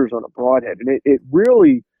wonders on a broadhead, and it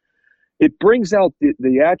really brings out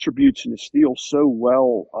the attributes in the steel so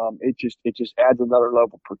well. It just adds another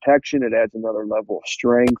level of protection. It adds another level of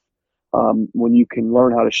strength when you can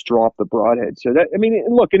learn how to strop the broadhead. So that, I mean,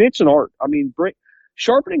 look, and it's an art. I mean,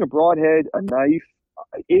 sharpening a broadhead, a knife,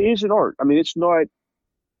 it is an art. I mean, it's not.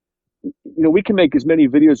 We can make as many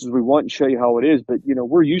videos as we want and show you how it is, but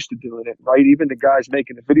we're used to doing it, right? Even the guys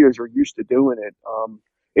making the videos are used to doing it.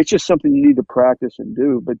 It's just something you need to practice and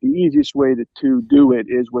do. But the easiest way to do it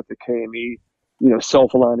is with the KME,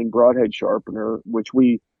 self-aligning broadhead sharpener, which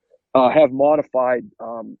we have modified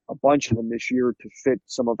a bunch of them this year to fit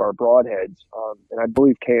some of our broadheads. And I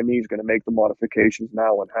believe KME is going to make the modifications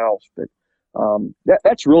now in-house. But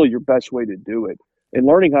that's really your best way to do it. And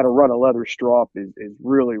learning how to run a leather strop is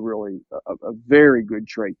really, really a very good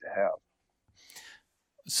trait to have.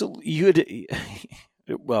 So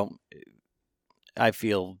I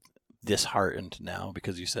feel disheartened now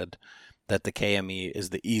because you said that the KME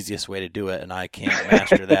is the easiest way to do it, and I can't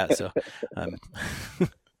master that. So,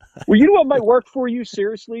 well, you know what might work for you,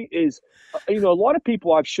 seriously, is, a lot of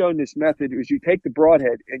people I've shown this method is you take the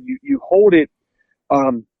broadhead and you hold it,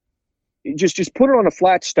 just put it on a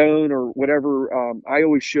flat stone or whatever. I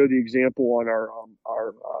always show the example on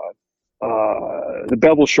the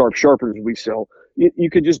bevel sharpeners we sell.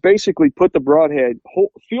 You could just basically put the broadhead,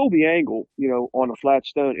 feel the angle, on a flat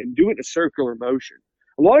stone, and do it in a circular motion.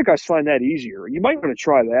 A lot of guys find that easier. You might want to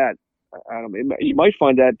try that, Adam. You might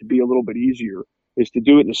find that to be a little bit easier, is to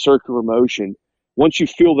do it in a circular motion. Once you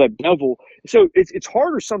feel that bevel, so it's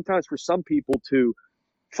harder sometimes for some people to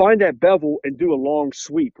find that bevel and do a long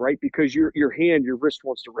sweep, right? Because your wrist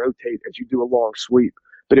wants to rotate as you do a long sweep.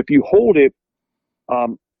 But if you hold it, I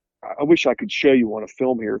wish I could show you on a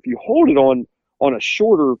film here. If you hold it on a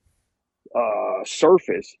shorter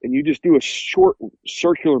surface and you just do a short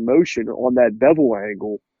circular motion on that bevel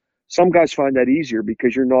angle, some guys find that easier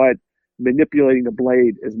because you're not manipulating the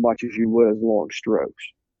blade as much as you would as long strokes.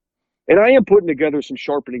 And I am putting together some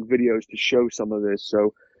sharpening videos to show some of this.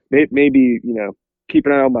 So maybe, keep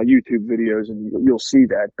an eye on my YouTube videos and you'll see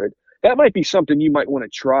that. But that might be something you might want to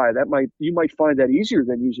try. You might find that easier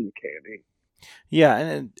than using a KME. Yeah,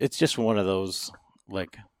 and it's just one of those,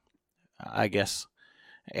 like, I guess,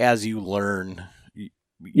 as you learn,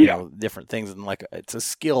 you know, different things, and like it's a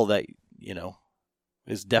skill that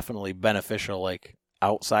is definitely beneficial, like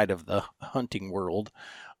outside of the hunting world.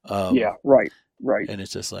 Right. And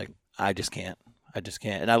it's just like I just can't.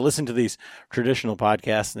 And I listen to these traditional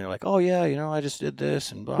podcasts, and they're like, "Oh yeah, I just did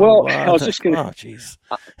this," and blah, blah, blah. I was just gonna. Oh jeez.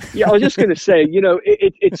 I was just gonna say,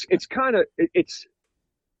 it's kind of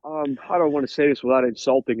how do I want to say this without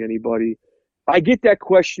insulting anybody? I get that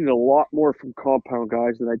question a lot more from compound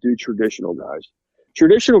guys than I do traditional guys.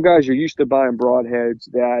 Traditional guys are used to buying broadheads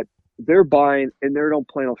that they're buying and they don't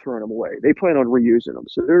plan on throwing them away. They plan on reusing them.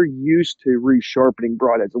 So they're used to resharpening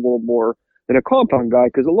broadheads a little more than a compound guy,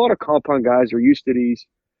 because a lot of compound guys are used to these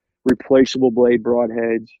replaceable blade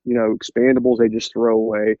broadheads, expandables they just throw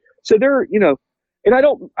away. So they're, and I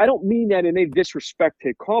don't mean that in any disrespect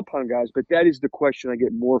to compound guys, but that is the question I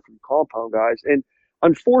get more from compound guys. And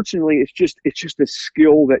unfortunately, it's just a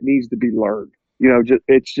skill that needs to be learned.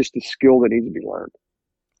 It's just a skill that needs to be learned.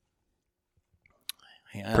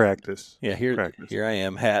 Yeah. Practice. Yeah, here I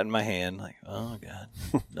am, hat in my hand, like, oh god,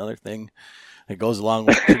 another thing that goes along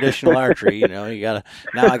with traditional archery. I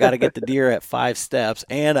gotta get the deer at 5 steps,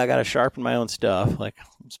 and I gotta sharpen my own stuff. Like,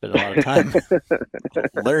 I'm spending a lot of time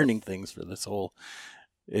learning things for this whole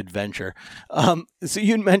adventure. So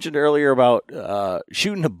you mentioned earlier about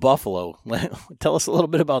shooting a buffalo. Tell us a little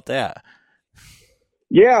bit about that.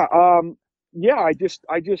 Yeah, I just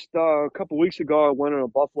a couple of weeks ago I went on a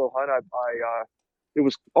buffalo hunt. It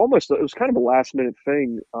was kind of a last minute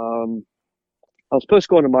thing. I was supposed to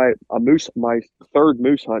go into my fourth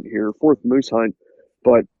moose hunt,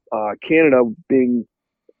 but Canada being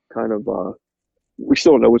kind of we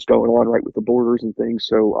still don't know what's going on right with the borders and things.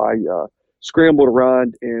 So I scrambled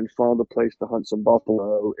around and found a place to hunt some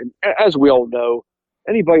buffalo. And as we all know,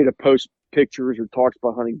 anybody that posts pictures or talks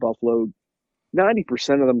about hunting buffalo,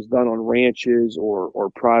 90% of them is done on ranches or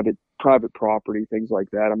private property, things like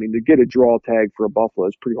that. I mean, to get a draw tag for a buffalo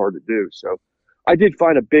is pretty hard to do. So I did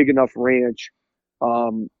find a big enough ranch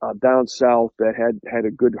down south that had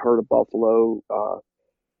a good herd of buffalo.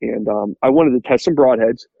 And I wanted to test some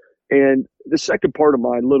broadheads. And the second part of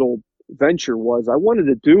my little venture was I wanted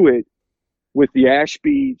to do it with the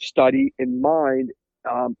Ashby study in mind.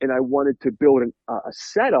 And I wanted to build a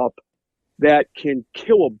setup that can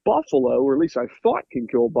kill a buffalo, or at least I thought can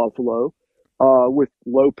kill a buffalo, with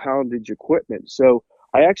low poundage equipment. So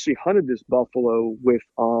I actually hunted this buffalo with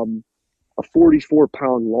a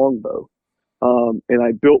 44-pound longbow. And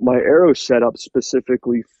I built my arrow setup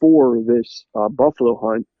specifically for this buffalo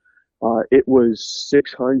hunt. It was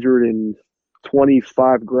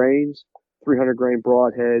 625 grains, 300 grain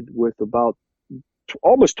broadhead with about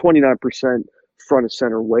almost 29% front of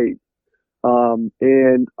center weight.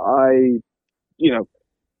 And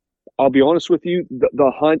I'll be honest with you,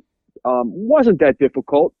 the hunt wasn't that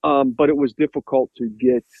difficult, but it was difficult to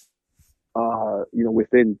get,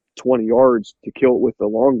 within 20 yards to kill it with the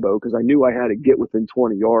longbow, because I knew I had to get within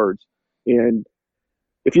 20 yards. And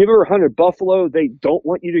if you've ever hunted buffalo, they don't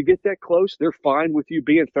want you to get that close. They're fine with you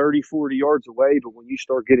being 30, 40 yards away, but when you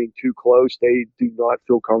start getting too close, they do not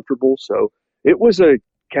feel comfortable. So it was a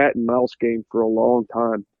cat and mouse game for a long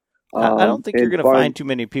time. I don't think you're going to find too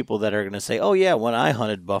many people that are going to say, "Oh yeah, when I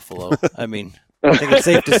hunted buffalo." I mean, I think it's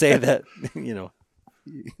safe to say that,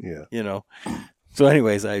 Yeah. So,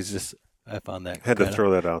 anyways, I found that had to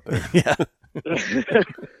throw that out there. Yeah.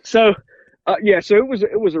 So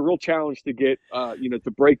it was a real challenge to get,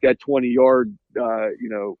 to break that 20-yard,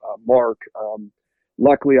 mark.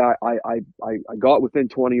 Luckily, I got within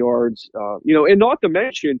 20 yards. And not to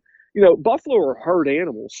mention, buffalo are herd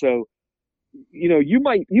animals, so. You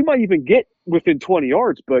might even get within 20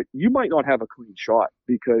 yards, but you might not have a clean shot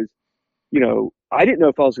because, I didn't know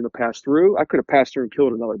if I was going to pass through. I could have passed through and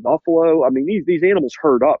killed another buffalo. I mean, these animals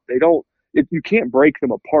herd up. You can't break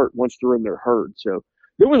them apart once they're in their herd. So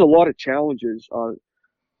there was a lot of challenges.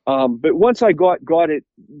 But once I got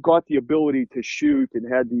the ability to shoot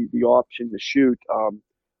and had the option to shoot,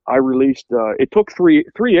 I released. It took three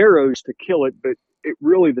arrows to kill it, but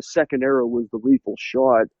the second arrow was the lethal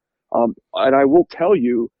shot. And I will tell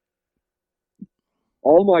you,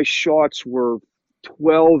 all my shots were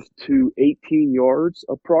 12 to 18 yards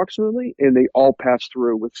approximately, and they all passed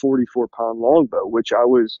through with 44-pound longbow, which I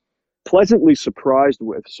was pleasantly surprised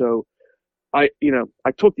with. So I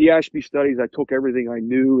took the Ashby studies, I took everything I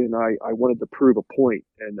knew, and I wanted to prove a point.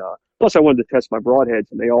 And plus, I wanted to test my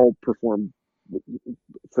broadheads, and they all performed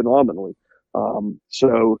phenomenally.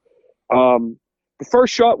 The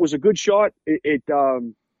first shot was a good shot.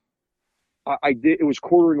 I did. It was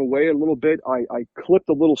quartering away a little bit. I clipped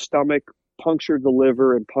a little stomach, punctured the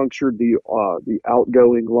liver, and punctured the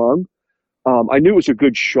outgoing lung. I knew it was a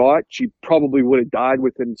good shot. She probably would have died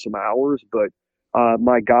within some hours, but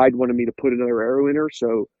my guide wanted me to put another arrow in her,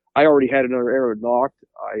 so I already had another arrow knocked.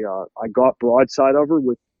 I got broadside of her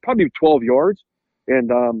with probably 12 yards,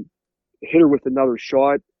 and hit her with another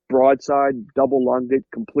shot, broadside, double lunged it,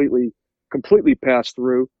 completely passed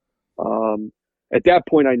through. At that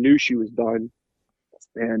point, I knew she was done,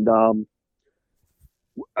 and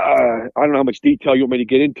I don't know how much detail you want me to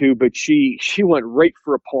get into, but she went right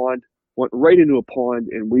for a pond, went right into a pond,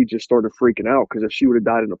 and we just started freaking out because if she would have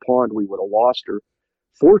died in a pond, we would have lost her.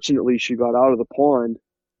 Fortunately, she got out of the pond,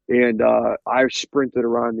 and I sprinted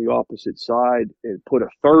around the opposite side and put a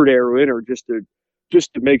third arrow in her just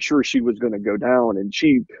to make sure she was going to go down. And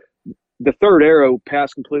the third arrow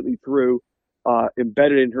passed completely through,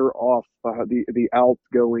 embedded in her off the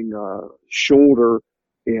outgoing shoulder,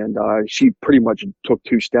 and she pretty much took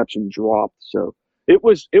 2 steps and dropped. So it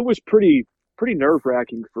was pretty nerve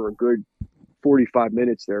wracking for a good 45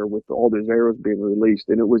 minutes there with all those arrows being released,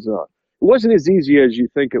 and it wasn't as easy as you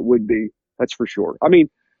think it would be. That's for sure. I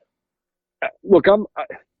mean, look,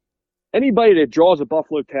 anybody that draws a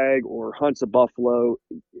buffalo tag or hunts a buffalo,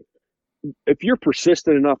 if you're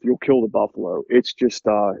persistent enough, you'll kill the buffalo. It's just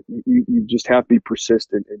you just have to be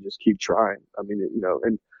persistent and just keep trying. I mean,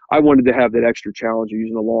 and I wanted to have that extra challenge of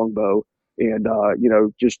using a longbow, and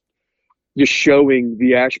just showing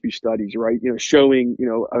the Ashby studies, right? Showing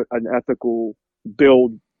an ethical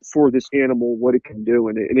build for this animal, what it can do,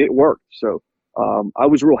 and it worked. So I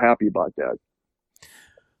was real happy about that.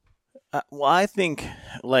 Well, I think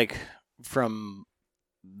like from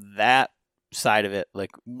that side of it,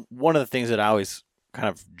 like one of the things that I always kind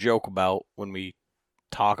of joke about when we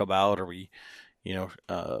talk about or we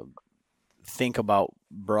think about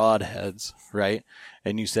broadheads, right?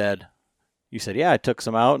 And you said, yeah, I took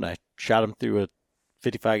some out and I shot them through a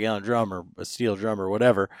 55-gallon drum or a steel drum or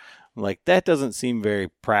whatever. I'm like, that doesn't seem very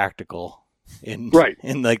practical in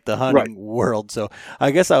like the hunting world. So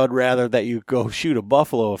I guess I would rather that you go shoot a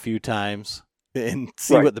buffalo a few times and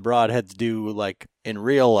see what the broadheads do like in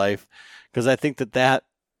real life, because I think that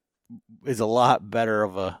is a lot better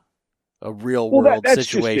of a real world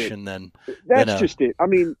situation than just it. I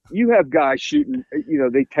mean, you have guys shooting,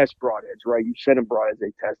 they test broadheads, right? You send them broadheads,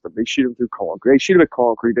 they test them. They shoot them through concrete. They shoot them at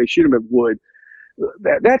concrete. They shoot them at wood.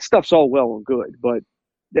 That stuff's all well and good, but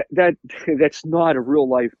that's not a real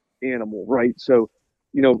life animal, right? So,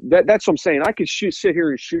 that's what I'm saying. I could sit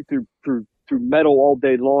here and shoot through metal all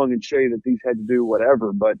day long and show you that these had to do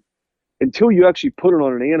whatever, but until you actually put it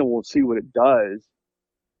on an animal and see what it does,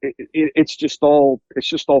 it's just all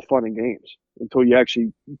fun and games until you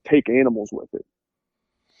actually take animals with it.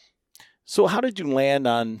 So how did you land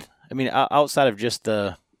on, I mean, outside of just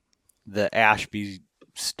the Ashby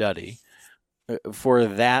study, for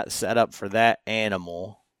that setup for that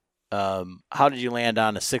animal, how did you land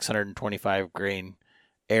on a 625 grain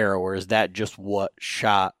arrow, or is that just what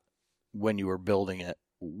shot when you were building it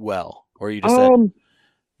well? Or you just said,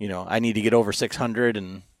 I need to get over 600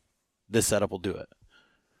 and this setup will do it?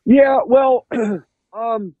 Yeah, well,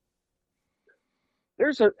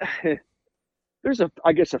 there's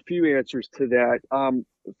I guess a few answers to that.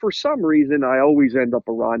 For some reason, I always end up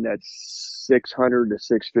around that 600 to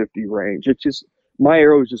 650 range. It's just my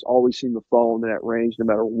arrows just always seem to fall in that range, no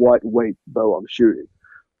matter what weight bow I'm shooting.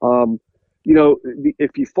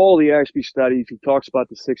 If you follow the Ashby studies, he talks about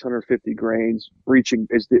the 650 grains breaching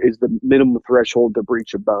is the minimum threshold to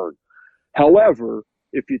breach a bone. However,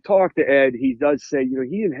 if you talk to Ed, he does say,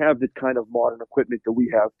 he didn't have the kind of modern equipment that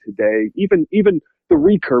we have today. Even the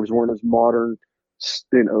recurves weren't as modern.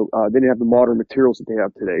 They didn't have the modern materials that they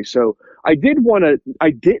have today. So I didn't want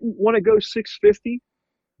to go 650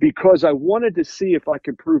 because I wanted to see if I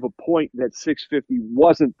could prove a point that 650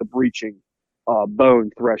 wasn't the breaching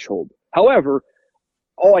bone threshold. However,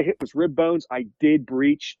 all I hit was rib bones. I did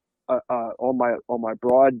breach on my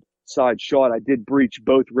broadside shot. I did breach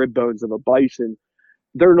both rib bones of a bison.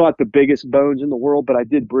 They're not the biggest bones in the world, but I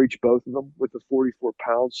did breach both of them with the 44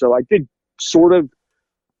 pounds. So I did sort of,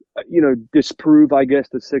 disprove, I guess,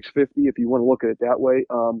 the 650 if you want to look at it that way.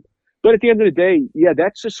 But at the end of the day, yeah,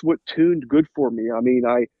 that's just what tuned good for me. I mean,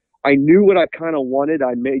 I knew what I kind of wanted.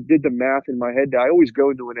 Did the math in my head. I always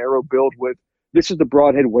go into an arrow build with, this is the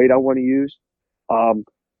broadhead weight I want to use.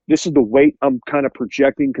 This is the weight I'm kind of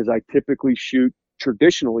projecting, because I typically shoot,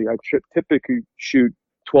 traditionally, I typically shoot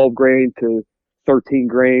 12 grain to 13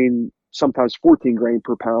 grain, sometimes 14 grain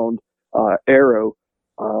per pound arrow.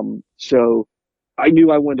 So I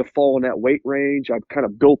knew I wanted to fall in that weight range. I kind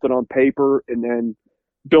of built it on paper and then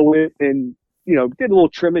built it and, did a little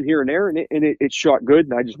trimming here and there, and it shot good,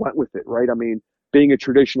 and I just went with it, right? I mean, being a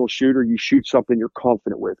traditional shooter, you shoot something you're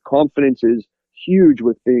confident with. Confidence is huge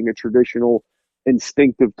with being a traditional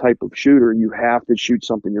instinctive type of shooter. You have to shoot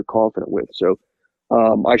something you're confident with. So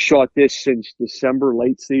I shot this since December,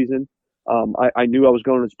 late season. I knew I was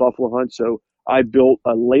going to this buffalo hunt, so I built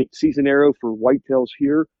a late season arrow for whitetails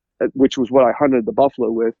here, which was what I hunted the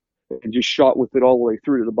buffalo with, and just shot with it all the way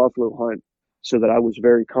through to the buffalo hunt, so that I was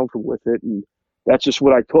very comfortable with it. And that's just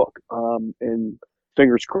what I took. And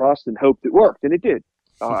fingers crossed and hoped it worked, and it did.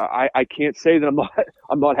 I can't say that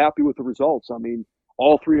I'm not happy with the results. I mean,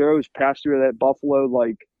 all 3 arrows passed through that buffalo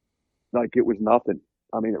like it was nothing.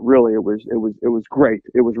 I mean, it was great.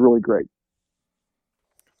 It was really great.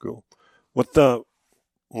 Cool.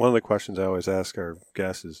 One of the questions I always ask our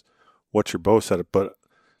guests is, what's your bow setup? But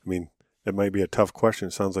I mean, it might be a tough question.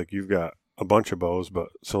 It sounds like you've got a bunch of bows, but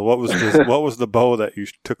so what was what was the bow that you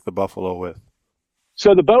took the buffalo with?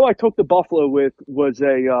 So the bow I took the buffalo with was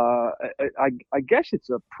I guess it's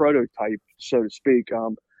a prototype, so to speak.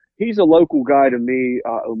 He's a local guy to me,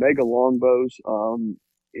 Omega Longbows.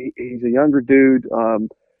 He's a younger dude,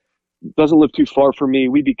 doesn't live too far from me.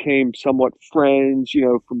 We became somewhat friends,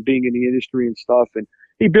 from being in the industry and stuff. And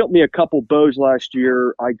he built me a couple bows last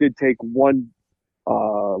year. I did take one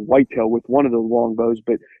whitetail with one of the longbows,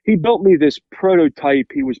 but he built me this prototype.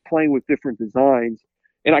 He was playing with different designs,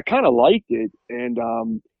 and I kind of liked it. And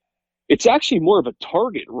it's actually more of a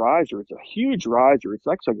target riser. It's a huge riser. It's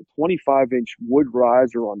actually like a 25-inch wood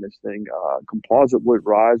riser on this thing, composite wood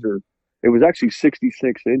riser. It was actually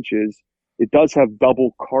 66 inches. It does have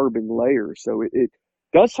double carbon layers, so it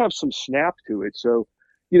does have some snap to it. So,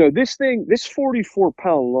 this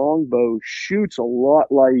 44-pound longbow shoots a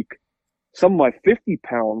lot like some of my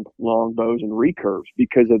 50-pound longbows and recurves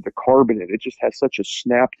because of the carbon in it. It just has such a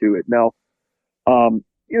snap to it. Now,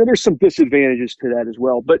 there's some disadvantages to that as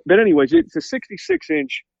well. But anyways, it's a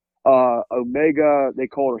 66-inch Omega.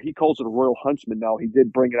 He calls it a Royal Huntsman now. He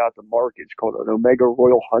did bring it out to market. It's called an Omega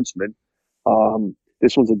Royal Huntsman.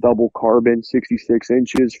 This one's a double carbon, 66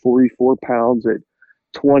 inches, 44 pounds at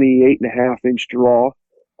 28.5-inch draw.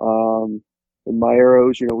 And my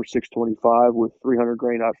arrows, were 625 with 300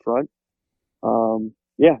 grain out front.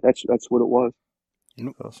 That's what it was.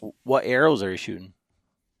 What arrows are you shooting?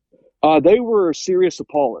 They were Sirius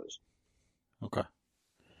Apollos. Okay.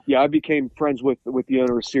 Yeah, I became friends with the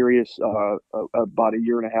owner of Sirius about a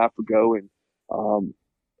year and a half ago, and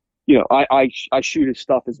I shoot his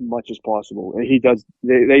stuff as much as possible, and he does.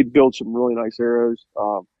 They build some really nice arrows.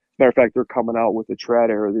 Matter of fact, they're coming out with a trad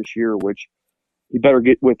arrow this year, which you better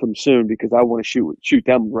get with them soon, because I want to shoot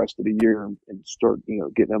them the rest of the year and start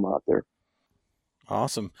getting them out there.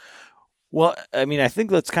 Awesome. Well, I mean, I think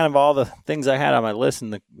that's kind of all the things I had on my list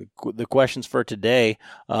and the questions for today.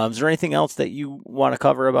 Is there anything else that you want to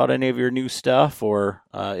cover about any of your new stuff, or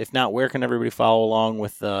if not, where can everybody follow along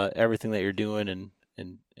with everything that you're doing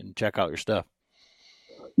and check out your stuff?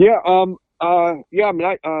 Yeah. I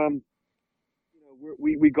mean,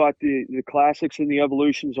 we got the classics and the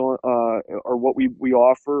evolutions on are what we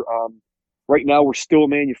offer. Right now, we're still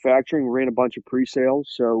manufacturing. We ran a bunch of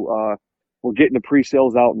pre-sales, so we're getting the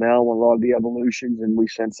pre-sales out now on a lot of the evolutions, and we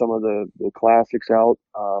sent some of the classics out.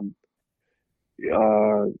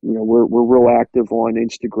 We're real active on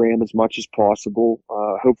Instagram as much as possible.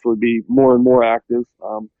 Hopefully be more and more active.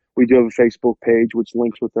 We do have a Facebook page, which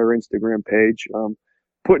links with our Instagram page.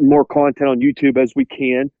 Putting more content on YouTube as we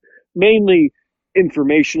can, mainly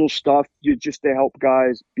informational stuff, just to help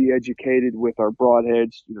guys be educated with our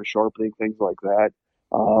broadheads, sharpening, things like that.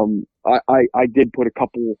 I did put a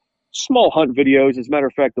couple small hunt videos. As a matter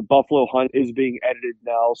of fact, the buffalo hunt is being edited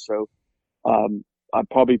now, so I'm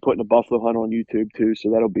probably putting a buffalo hunt on YouTube too. So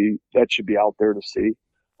that should be out there to see.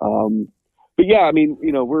 But yeah, I mean,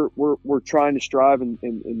 we're trying to strive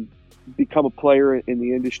and become a player in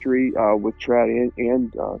the industry with trad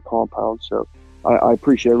and compound. So I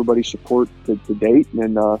appreciate everybody's support to date,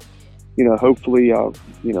 and hopefully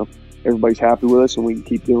everybody's happy with us and we can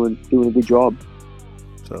keep doing a good job.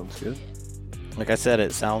 Sounds good. Like I said,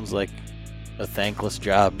 it sounds like a thankless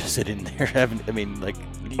job to sit in there having. I mean, like,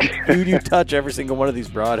 you touch every single one of these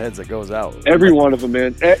broadheads that goes out. Every one of them,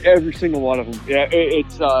 man. Every single one of them. Yeah,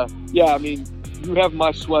 it's I mean, you have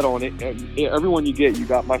my sweat on it, and everyone you get, you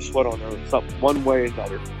got my sweat on there, something one way or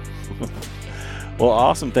another. Well,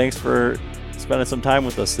 awesome. Thanks for spending some time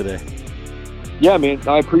with us today. Yeah, man,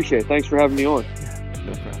 I appreciate it. Thanks for having me on.